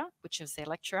manager, which was their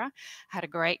lecturer, had a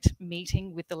great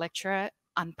meeting with the lecturer,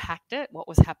 unpacked it, what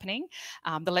was happening.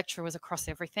 The lecturer was across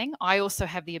everything. I also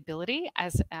have the ability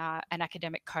as an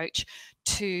academic coach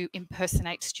to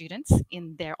impersonate students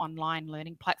in their online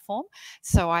learning platform.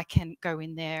 So I can go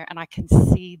in there and I can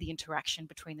see the interaction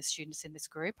between the students in this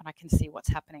group, and I can see what's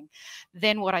happening.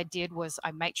 Then what I did was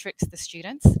I matrixed the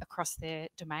students across their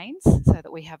domains so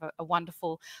that we have a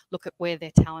wonderful look at where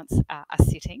their talents are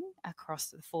sitting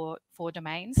across the four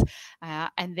domains,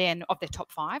 and then of their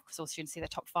top 5, because all students see their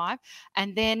top 5.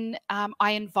 And then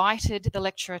I invited the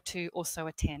lecturer to also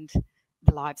attend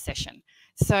the live session.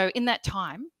 So in that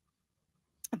time,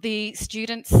 the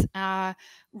students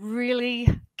really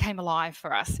came alive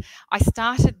for us. I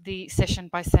started the session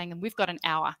by saying, we've got an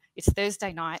hour. It's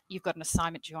Thursday night. You've got an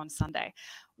assignment due on Sunday.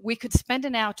 We could spend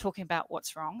an hour talking about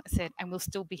what's wrong. I said, and we'll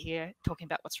still be here talking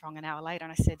about what's wrong an hour later.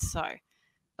 And I said, so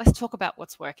let's talk about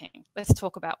what's working. Let's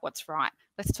talk about what's right.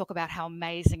 Let's talk about how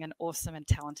amazing and awesome and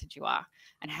talented you are,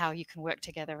 and how you can work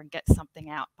together and get something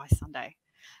out by Sunday.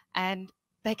 And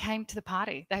they came to the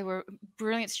party. They were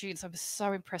brilliant students. I was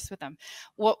so impressed with them.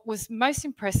 What was most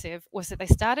impressive was that they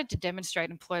started to demonstrate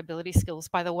employability skills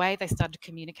by the way they started to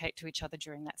communicate to each other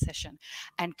during that session,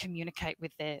 and communicate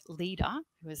with their leader,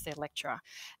 who was their lecturer.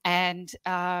 And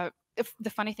the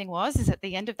funny thing was, is at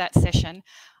the end of that session,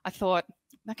 I thought,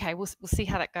 okay, we'll see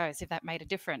how that goes, if that made a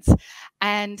difference.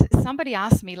 And somebody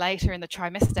asked me later in the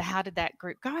trimester, how did that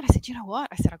group go? And I said, you know what?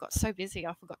 I said, I got so busy,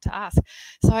 I forgot to ask.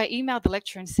 So I emailed the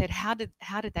lecturer and said, how did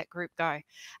that group go?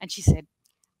 And she said,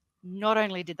 not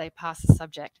only did they pass the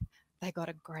subject, they got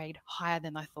a grade higher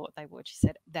than I thought they would. She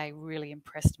said, they really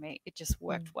impressed me. It just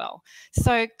worked well.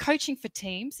 So coaching for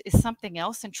teams is something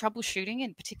else, and troubleshooting,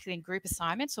 and particularly in group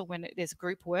assignments or when there's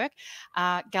group work,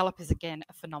 Gallup is, again,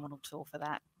 a phenomenal tool for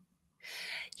that.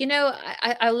 You know,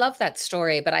 I love that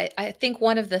story, but I think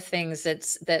one of the things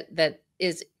that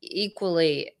is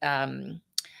equally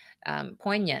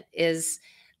poignant is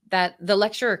that the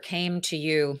lecturer came to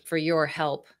you for your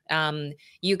help.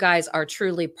 You guys are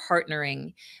truly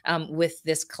partnering with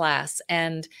this class.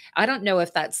 And I don't know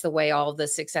if that's the way all the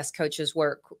success coaches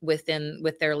work with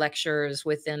their lecturers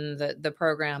within the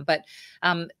program, but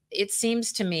it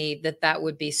seems to me that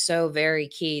would be so very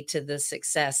key to the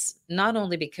success, not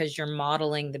only because you're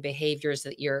modeling the behaviors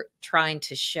that you're trying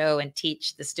to show and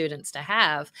teach the students to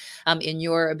have in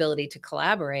your ability to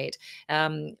collaborate,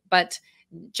 but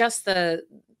just the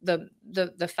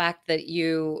fact that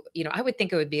I would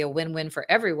think it would be a win-win for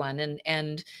everyone.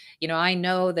 And I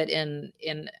know that in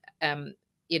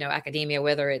academia,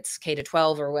 whether it's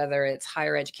K-12 or whether it's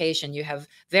higher education, you have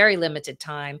very limited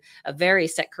time, a very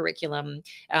set curriculum,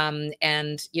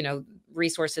 and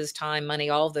resources, time, money,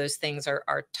 all of those things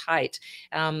are tight.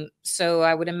 So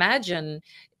I would imagine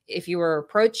if you were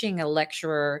approaching a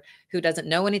lecturer who doesn't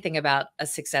know anything about a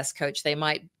success coach, they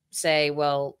might say,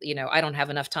 well, I don't have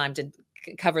enough time to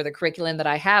cover the curriculum that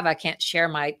I have. I can't share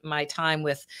my time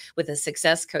with a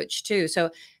success coach too.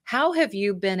 So how have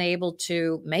you been able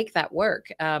to make that work?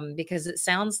 Because it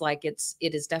sounds like it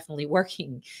is definitely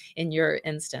working in your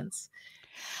instance.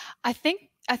 I think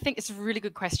it's a really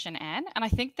good question, Anne, and I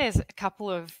think there's a couple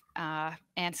of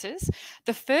answers.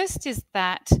 The first is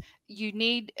that you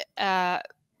need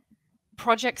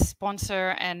project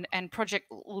sponsor and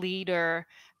project leader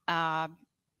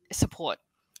support.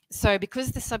 So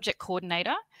because the subject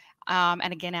coordinator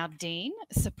and again our dean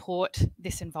support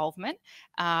this involvement,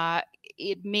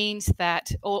 it means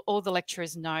that all the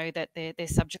lecturers know that their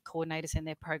subject coordinators and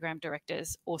their program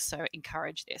directors also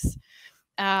encourage this.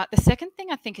 The second thing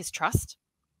I think is trust.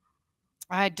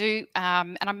 I do,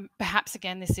 and I'm perhaps,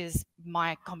 again, this is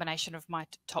my combination of my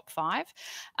top 5.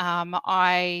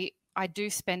 I do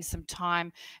spend some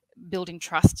time building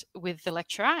trust with the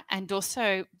lecturer and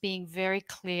also being very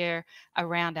clear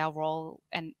around our role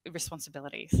and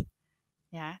responsibilities.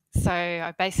 Yeah, so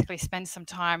I basically spend some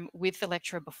time with the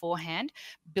lecturer beforehand,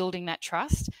 building that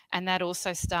trust, and that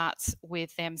also starts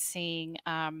with them seeing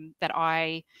that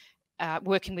I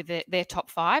working with their top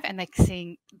 5, and they're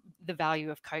seeing the value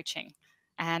of coaching.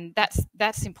 And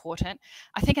that's important.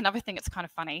 I think another thing that's kind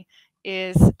of funny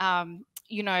is, and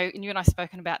you and I have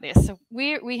spoken about this. So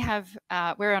we're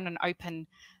on an open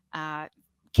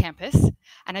campus.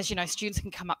 And as you know, students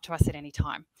can come up to us at any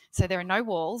time. So there are no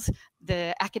walls.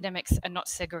 The academics are not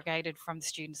segregated from the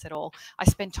students at all. I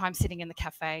spend time sitting in the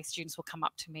cafe. Students will come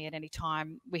up to me at any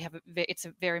time. It's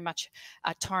a very much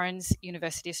Torrens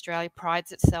University Australia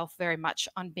prides itself very much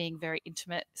on being very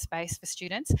intimate space for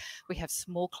students. We have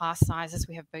small class sizes.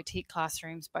 We have boutique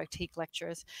classrooms, boutique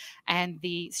lecturers, and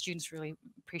the students really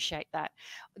appreciate that.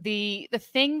 The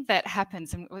thing that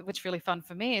happens, and what's really fun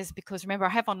for me, is because remember I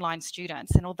have online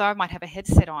students, and although I might have a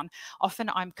headset on, often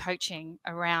I'm coaching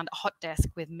around a hot desk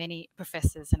with many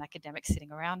professors and academics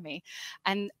sitting around me.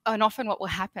 And often what will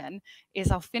happen is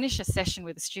I'll finish a session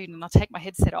with a student and I'll take my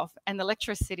headset off, and the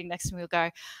lecturer sitting next to me will go,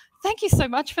 "Thank you so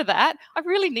much for that. I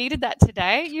really needed that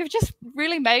today. You've just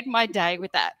really made my day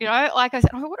with that." Like I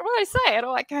said, "Oh, what did I say?" And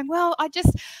I'm like going, "Well,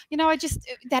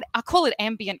 I call it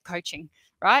ambient coaching."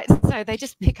 Right. So they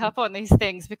just pick up on these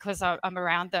things because I'm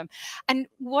around them. And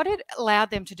what it allowed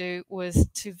them to do was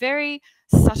to very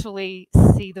subtly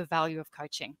see the value of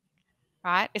coaching.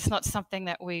 Right. It's not something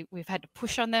that we've had to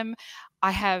push on them. I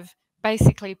have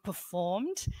basically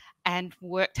performed and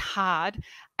worked hard,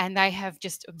 and they have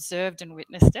just observed and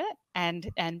witnessed it.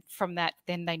 And from that,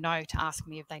 then they know to ask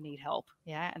me if they need help.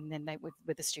 Yeah. And then they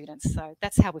with the students. So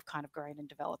that's how we've kind of grown and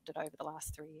developed it over the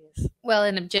last 3 years. Well,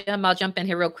 and Jim, I'll jump in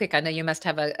here real quick. I know you must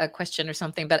have a question or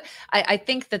something, but I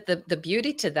think that the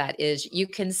beauty to that is you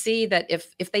can see that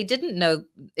if they didn't know,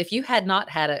 if you had not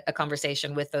had a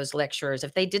conversation with those lecturers,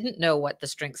 if they didn't know what the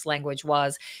strengths language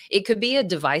was, it could be a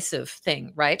divisive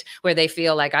thing, right? Where they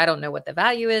feel like, I don't know what the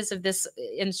value is of this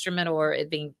instrument or it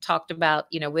being talked about,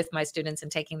 with my students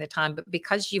and taking the time. But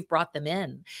because you've brought them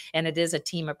in and it is a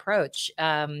team approach,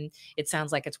 it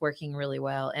sounds like it's working really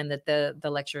well, and that the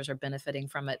lecturers are benefiting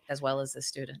from it as well as the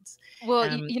students. Well,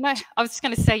 I was just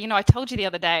going to say, I told you the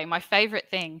other day, my favorite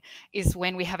thing is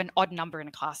when we have an odd number in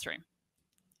a classroom.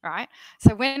 Right.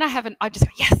 So when I just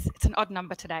go, yes, it's an odd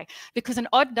number today, because an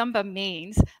odd number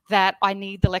means that I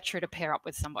need the lecturer to pair up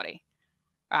with somebody.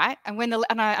 Right. And when the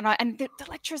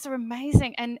lecturers are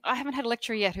amazing. And I haven't had a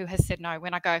lecturer yet who has said no.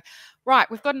 When I go, right,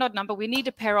 we've got an odd number, we need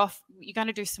to pair off, you're going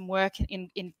to do some work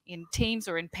in teams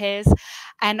or in pairs.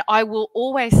 And I will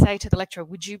always say to the lecturer,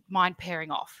 would you mind pairing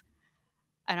off?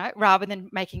 And rather than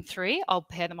making 3, I'll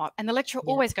pair them up. And the lecturer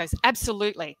always goes,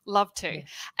 absolutely, love to. Yeah.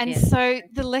 And so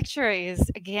the lecturer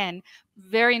is, again,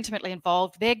 very intimately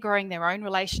involved. They're growing their own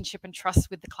relationship and trust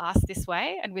with the class this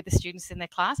way and with the students in their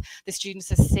class. The students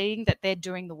are seeing that they're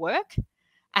doing the work.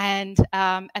 And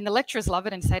the lecturers love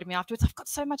it and say to me afterwards, I've got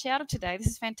so much out of today. This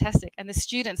is fantastic. And the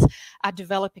students are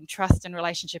developing trust and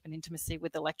relationship and intimacy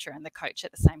with the lecturer and the coach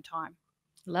at the same time.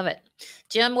 Love it.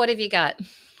 Jim, what have you got?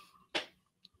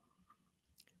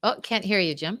 Oh, can't hear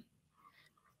you, Jim.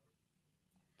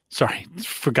 Sorry,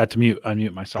 forgot to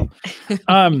unmute myself,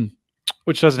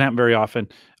 which doesn't happen very often.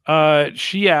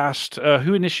 She asked,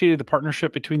 who initiated the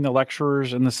partnership between the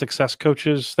lecturers and the success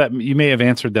coaches? That you may have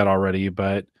answered that already,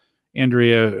 but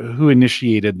Andrea, who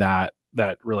initiated that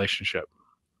relationship?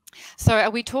 So are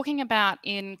we talking about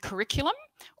in curriculum,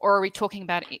 or are we talking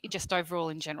about just overall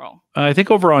in general? I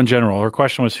think overall in general. Her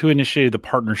question was, who initiated the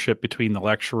partnership between the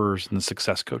lecturers and the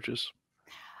success coaches?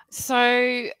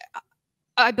 So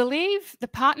I believe the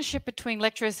partnership between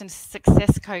lecturers and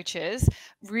success coaches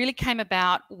really came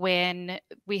about when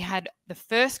we had the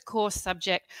first course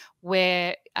subject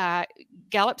where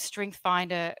Gallup Strength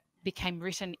Finder became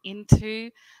written into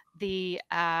the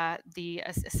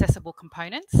accessible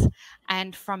components.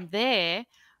 And from there,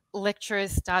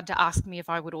 lecturers started to ask me if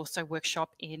I would also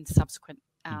workshop in subsequent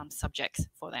subjects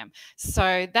for them.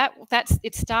 So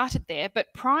it started there. But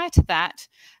prior to that,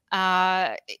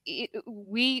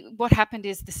 what happened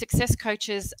is the success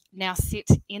coaches now sit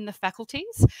in the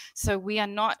faculties. So we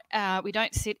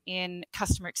don't sit in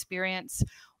customer experience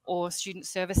or student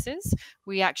services.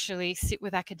 We actually sit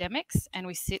with academics, and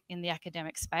we sit in the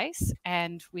academic space,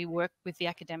 and we work with the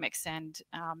academics and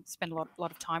spend a lot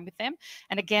of time with them.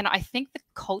 And again, I think the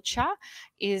culture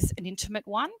is an intimate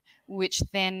one, which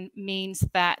then means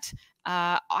that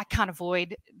I can't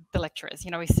avoid the lecturers.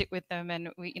 We sit with them, and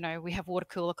we have water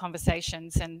cooler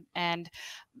conversations, and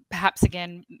perhaps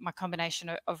again my combination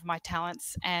of my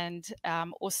talents and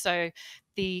also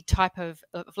the type of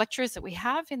lecturers that we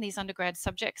have in these undergrad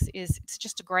subjects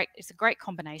it's a great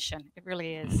combination. It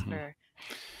really is. Mm-hmm.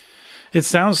 It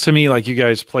sounds to me like you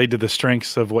guys played to the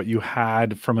strengths of what you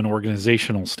had from an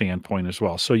organizational standpoint as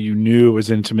well. So you knew it was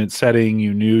an intimate setting,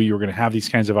 you knew you were going to have these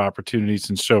kinds of opportunities.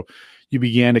 And so you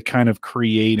began to kind of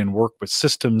create and work with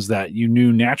systems that you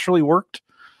knew naturally worked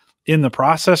in the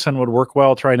process and would work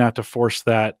well. Try not to force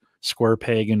that square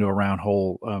peg into a round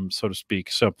hole, so to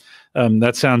speak. So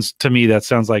that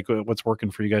sounds like what's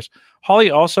working for you guys.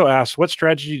 Holly also asks, what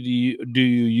strategy do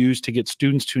you use to get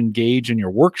students to engage in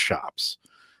your workshops?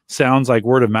 Sounds like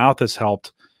word of mouth has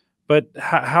helped, but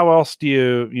how else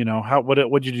do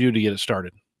what did you do to get it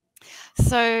started?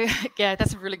 So, yeah,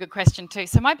 that's a really good question too.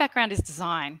 So my background is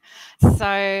design. So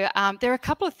there are a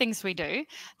couple of things we do.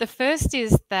 The first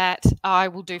is that I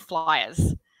will do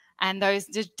flyers. And those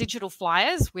digital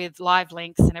flyers with live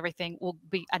links and everything will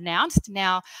be announced.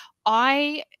 Now,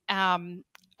 I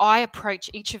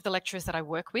approach each of the lecturers that I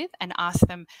work with and ask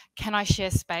them, can I share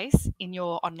space in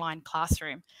your online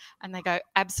classroom? And they go,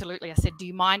 absolutely. I said, do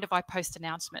you mind if I post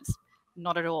announcements?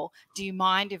 Not at all. Do you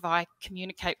mind if I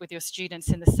communicate with your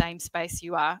students in the same space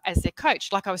you are as their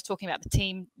coach? Like I was talking about the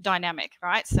team dynamic,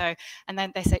 right? So, and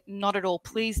then they say, not at all,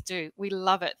 please do. We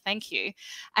love it. Thank you.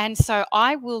 And so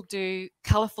I will do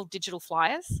colorful digital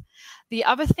flyers. The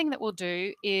other thing that we'll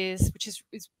do is,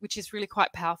 which is really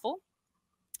quite powerful,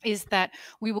 is that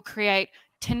we will create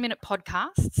 10-minute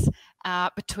podcasts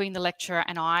between the lecturer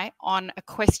and I on a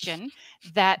question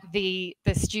that the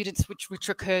students, which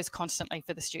recurs constantly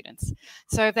for the students.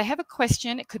 So if they have a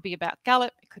question, it could be about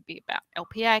Gallup, it could be about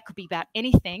LPA, it could be about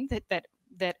anything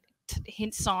that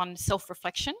hints on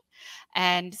self-reflection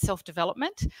and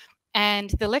self-development. And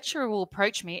the lecturer will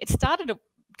approach me. It started a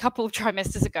couple of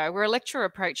trimesters ago where a lecturer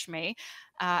approached me,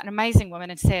 an amazing woman,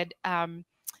 and said,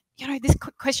 this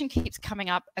question keeps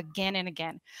coming up again and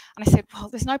again. And I said, well,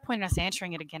 there's no point in us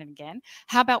answering it again and again.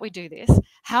 How about we do this?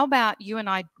 How about you and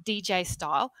I DJ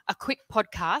style, a quick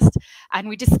podcast? And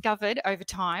we discovered over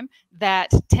time that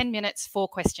 10 minutes, 4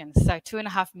 questions. So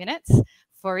 2.5 minutes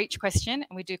for each question,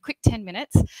 and we do a quick 10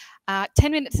 minutes.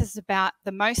 10 minutes is about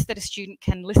the most that a student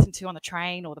can listen to on the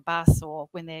train or the bus or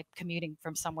when they're commuting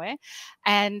from somewhere.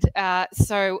 And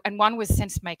and one was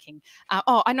sense making.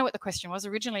 I know what the question was.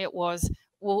 Originally it was,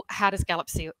 well, how does Gallup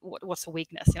see what's a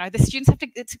weakness? The students have to,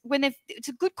 it's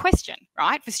a good question,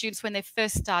 right, for students when they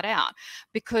first start out,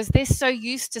 because they're so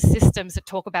used to systems that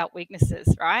talk about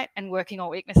weaknesses, right, and working on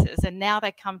weaknesses. And now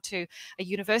they come to a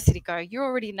university, go, you're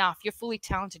already enough, you're fully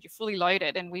talented, you're fully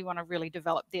loaded, and we want to really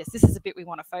develop this. This is a bit we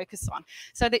want to focus on.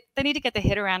 So they need to get their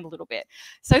head around a little bit.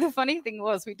 So the funny thing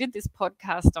was, we did this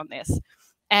podcast on this.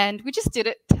 And we just did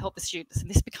it to help the students. And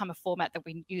this has become a format that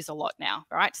we use a lot now,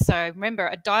 right? So remember,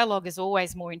 a dialogue is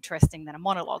always more interesting than a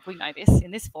monologue. We know this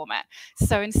in this format.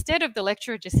 So instead of the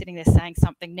lecturer just sitting there saying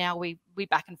something, now we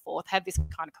back and forth, have this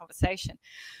kind of conversation.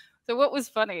 So what was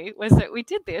funny was that we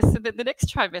did this, and then the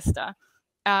next trimester,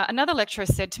 another lecturer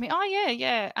said to me,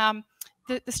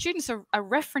 the students are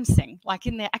referencing, like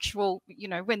in their actual,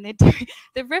 when they're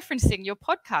referencing your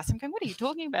podcast. I'm going, what are you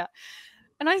talking about?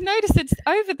 And I noticed it's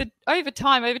over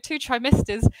time, over 2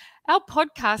 trimesters, our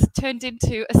podcast turned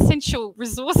into essential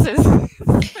resources for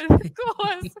the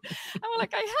course. And we're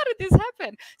like, hey, how did this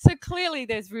happen? So clearly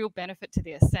there's real benefit to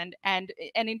this. And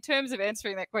in terms of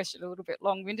answering that question a little bit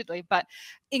long-windedly, but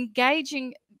we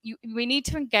need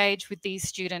to engage with these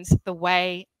students the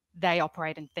way they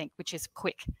operate and think, which is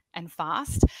quick and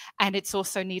fast. And it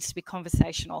also needs to be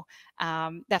conversational.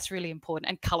 That's really important,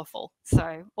 and colorful.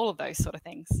 So all of those sort of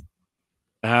things.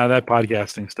 That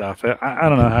podcasting stuff. I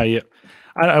don't know how you.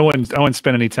 I wouldn't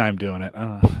spend any time doing it.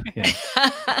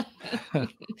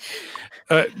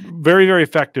 Very, very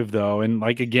effective though, and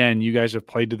like again, you guys have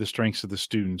played to the strengths of the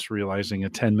students, realizing a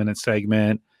 10-minute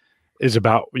segment is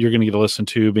about you're going to get to listen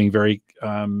to, being very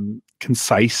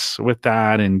concise with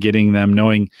that, and getting them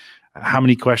knowing how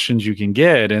many questions you can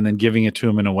get, and then giving it to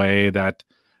them in a way that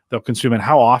they'll consume it.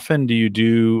 How often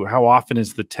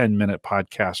is the 10-minute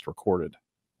podcast recorded?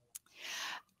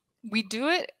 We do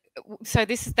it. So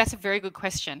that's a very good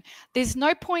question. There's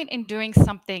no point in doing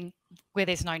something where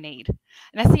there's no need. And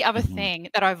that's the other thing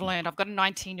that I've learned. I've got a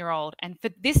 19-year-old, and for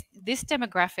this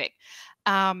demographic,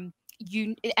 and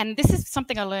this is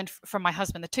something I learned from my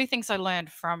husband. The 2 things I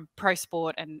learned from pro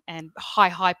sport and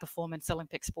high performance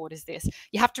Olympic sport is this: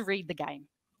 you have to read the game.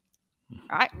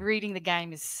 Right? Reading the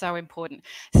game is so important.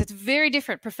 So it's very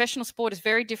different. Professional sport is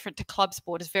very different to club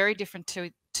sport. It's very different to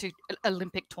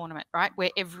Olympic tournament, right? Where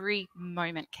every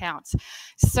moment counts.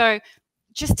 So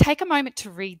just take a moment to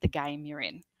read the game you're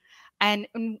in, and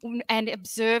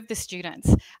observe the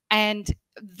students, and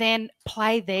then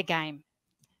play their game.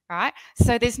 Right?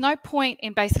 So there's no point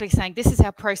in basically saying this is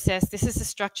our process, this is a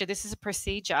structure, this is a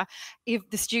procedure, if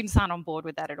the students aren't on board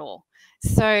with that at all.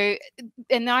 So,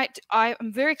 and I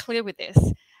am very clear with this,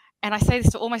 and I say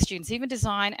this to all my students, even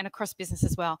design and across business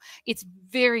as well. It's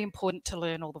very important to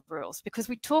learn all the rules, because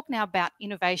we talk now about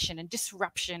innovation and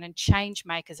disruption and change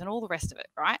makers and all the rest of it,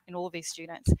 right? In all of these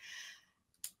students.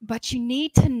 But you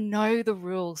need to know the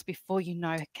rules before you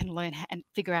can learn and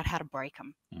figure out how to break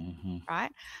them. Right?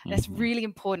 That's really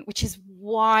important, which is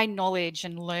why knowledge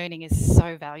and learning is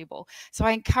so valuable. So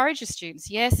I encourage the students,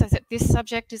 yes, this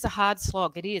subject is a hard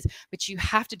slog. It is, but you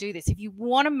have to do this. If you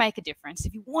want to make a difference,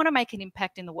 if you want to make an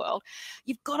impact in the world,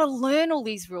 you've got to learn all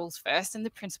these rules first and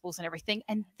the principles and everything.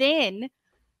 And then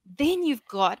you've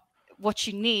got what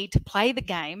you need to play the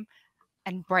game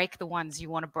and break the ones you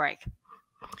want to break.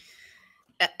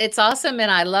 It's awesome. And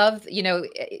I love,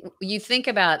 you think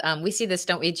about, we see this,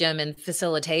 don't we, Jim, in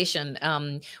facilitation,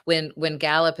 when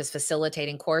Gallup is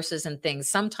facilitating courses and things,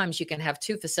 sometimes you can have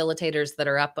two facilitators that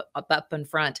are up in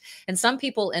front. And some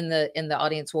people in the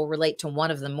audience will relate to one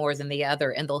of them more than the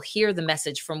other, and they'll hear the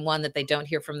message from one that they don't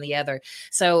hear from the other.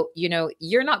 So,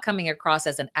 you're not coming across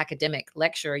as an academic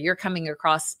lecturer. You're coming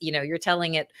across, you're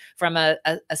telling it from a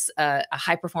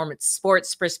high performance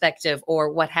sports perspective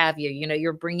or what have you.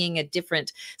 You're bringing a different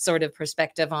sort of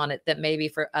perspective on it that maybe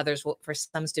for others, for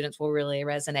some students will really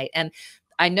resonate. And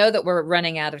I know that we're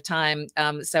running out of time.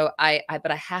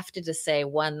 But I have to just say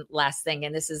one last thing,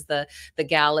 and this is the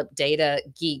Gallup data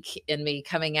geek in me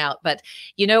coming out. But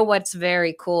what's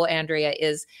very cool, Andrea,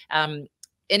 is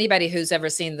anybody who's ever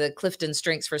seen the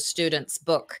CliftonStrengths for Students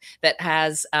book that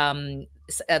has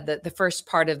the first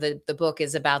part of the book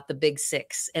is about the Big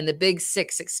Six, and the Big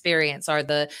Six experience are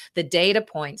the data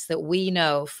points that we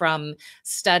know from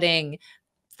studying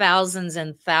thousands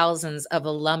and thousands of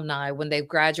alumni when they've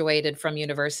graduated from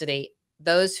university,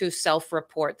 those who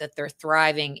self-report that they're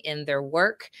thriving in their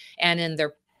work and in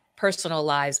their personal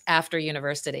lives after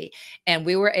university. And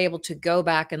we were able to go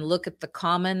back and look at the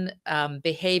common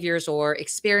behaviors or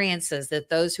experiences that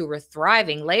those who were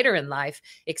thriving later in life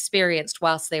experienced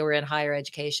whilst they were in higher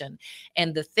education.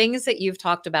 And the things that you've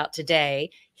talked about today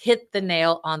hit the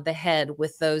nail on the head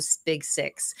with those Big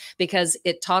Six, because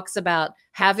it talks about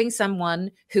having someone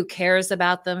who cares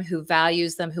about them, who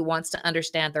values them, who wants to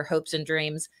understand their hopes and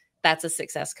dreams. That's a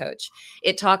success coach.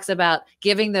 It talks about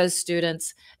giving those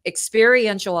students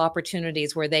experiential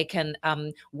opportunities where they can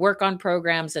work on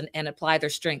programs and apply their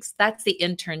strengths. That's the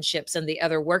internships and the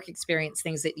other work experience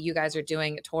things that you guys are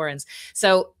doing at Torrens.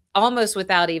 So almost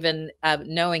without even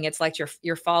knowing, it's like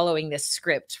you're following this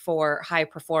script for high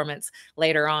performance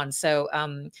later on. So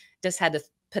just had to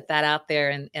put that out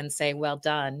there and say, well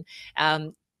done.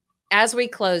 As we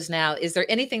close now, is there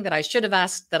anything that I should have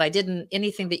asked that I didn't,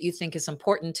 anything that you think is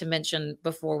important to mention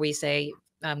before we say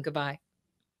goodbye?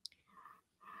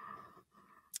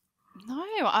 No,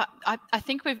 I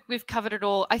think we've covered it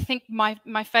all. I think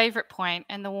my favorite point,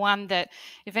 and the one that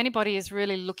if anybody is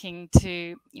really looking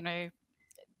to,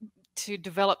 to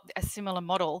develop a similar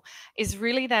model, is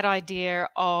really that idea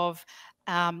of,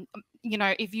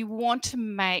 if you want to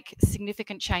make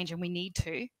significant change, and we need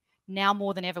to, now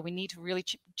more than ever, we need to really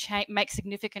make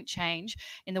significant change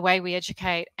in the way we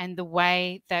educate and the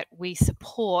way that we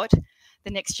support the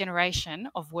next generation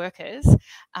of workers.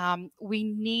 We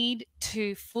need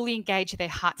to fully engage their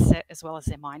heart set as well as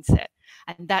their mindset.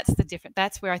 And that's the difference.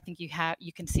 That's where I think you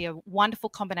can see a wonderful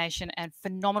combination and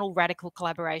phenomenal radical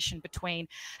collaboration between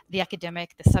the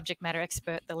academic, the subject matter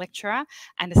expert, the lecturer,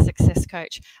 and the success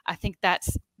coach. I think that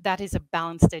is a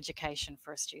balanced education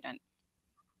for a student.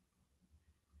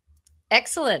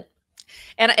 Excellent.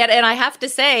 And I have to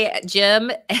say,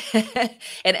 Jim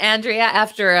and Andrea,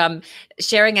 after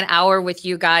sharing an hour with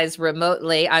you guys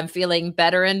remotely, I'm feeling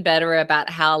better and better about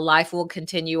how life will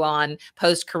continue on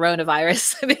post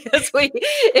coronavirus. Because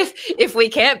if we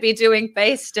can't be doing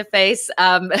face-to-face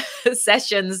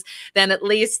sessions, then at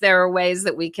least there are ways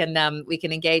that we can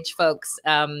engage folks,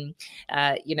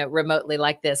 remotely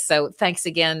like this. So thanks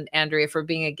again, Andrea, for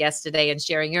being a guest today and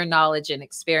sharing your knowledge and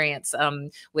experience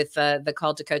with the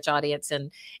Call to Coach audience.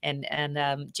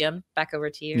 And Jim, back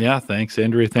over to you. Yeah, thanks,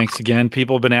 Andrea. Thanks again.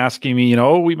 People have been asking me,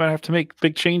 we might have to make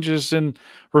big changes in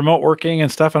remote working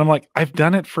and stuff. And I'm like, I've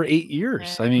done it for 8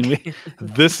 years. Yeah. I mean,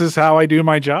 this is how I do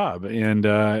my job. And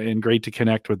great to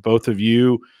connect with both of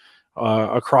you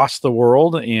across the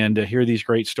world and to hear these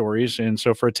great stories. And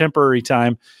so for a temporary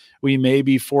time, we may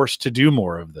be forced to do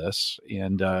more of this.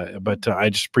 But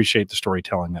I just appreciate the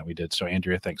storytelling that we did. So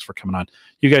Andrea, thanks for coming on.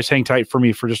 You guys hang tight for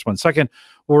me for just 1 second.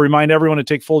 We'll remind everyone to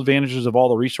take full advantages of all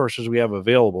the resources we have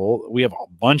available. We have a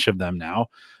bunch of them now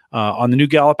on the new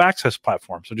Gallup Access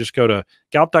platform. So just go to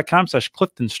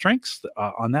gallup.com/CliftonStrengths.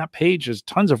 On that page is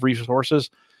tons of resources.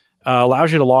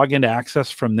 Allows you to log into Access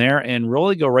from there and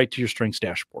really go right to your strengths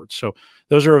dashboard. So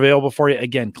those are available for you.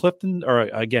 Again,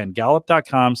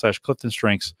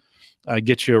 gallup.com/CliftonStrengths.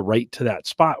 Get you right to that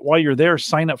spot. While you're there,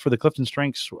 sign up for the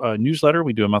CliftonStrengths newsletter.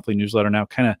 We do a monthly newsletter now,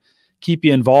 kind of keep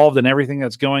you involved in everything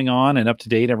that's going on and up to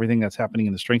date, everything that's happening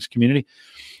in the strengths community.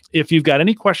 If you've got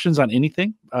any questions on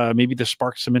anything, maybe this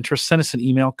sparks some interest, send us an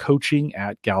email,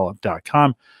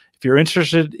 coaching@gallup.com. If you're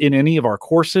interested in any of our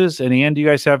courses, and Ann, do you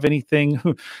guys have anything?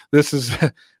 This is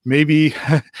maybe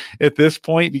at this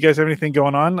point, do you guys have anything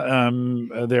going on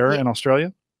there in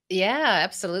Australia? Yeah,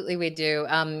 absolutely. We do.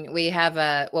 We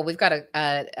have we've got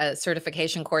a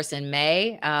certification course in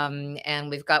May, and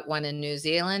we've got one in New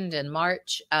Zealand in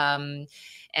March.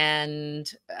 And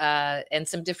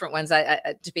some different ones.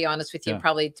 To be honest with you,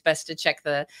 probably it's best to check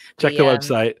the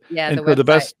website. Yeah, and the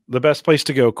website. The best place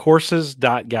to go,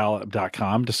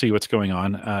 courses.gallup.com, to see what's going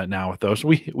on now with those.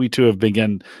 We too have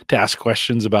begun to ask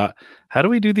questions about how do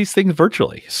we do these things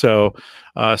virtually. So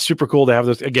super cool to have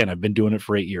this. Again, I've been doing it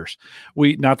for 8 years.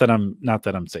 Not that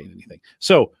I'm saying anything.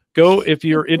 So go if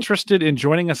you're interested in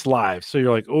joining us live. So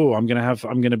you're like, oh, I'm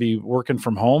gonna be working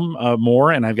from home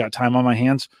more, and I've got time on my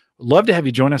hands. Love to have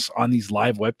you join us on these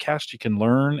live webcasts. You can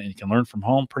learn from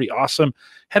home. Pretty awesome.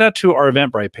 Head out to our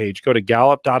Eventbrite page. Go to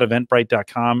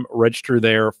gallup.eventbrite.com, register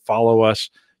there, follow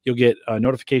us. You'll get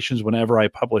notifications whenever I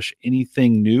publish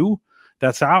anything new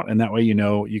that's out. And that way,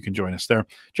 you can join us there.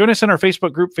 Join us in our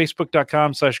Facebook group,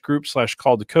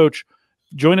 facebook.com/group/call-to-coach.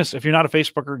 Join us. If you're not a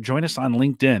Facebooker, join us on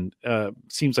LinkedIn.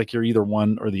 Seems like you're either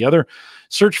one or the other.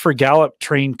 Search for Gallup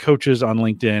trained coaches on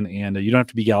LinkedIn, and you don't have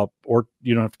to be Gallup, or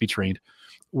you don't have to be trained.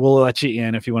 We'll let you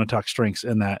in if you want to talk strengths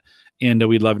in that. And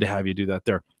we'd love to have you do that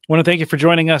there. I want to thank you for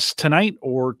joining us tonight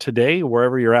or today,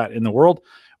 wherever you're at in the world.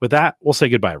 With that, we'll say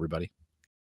goodbye, everybody.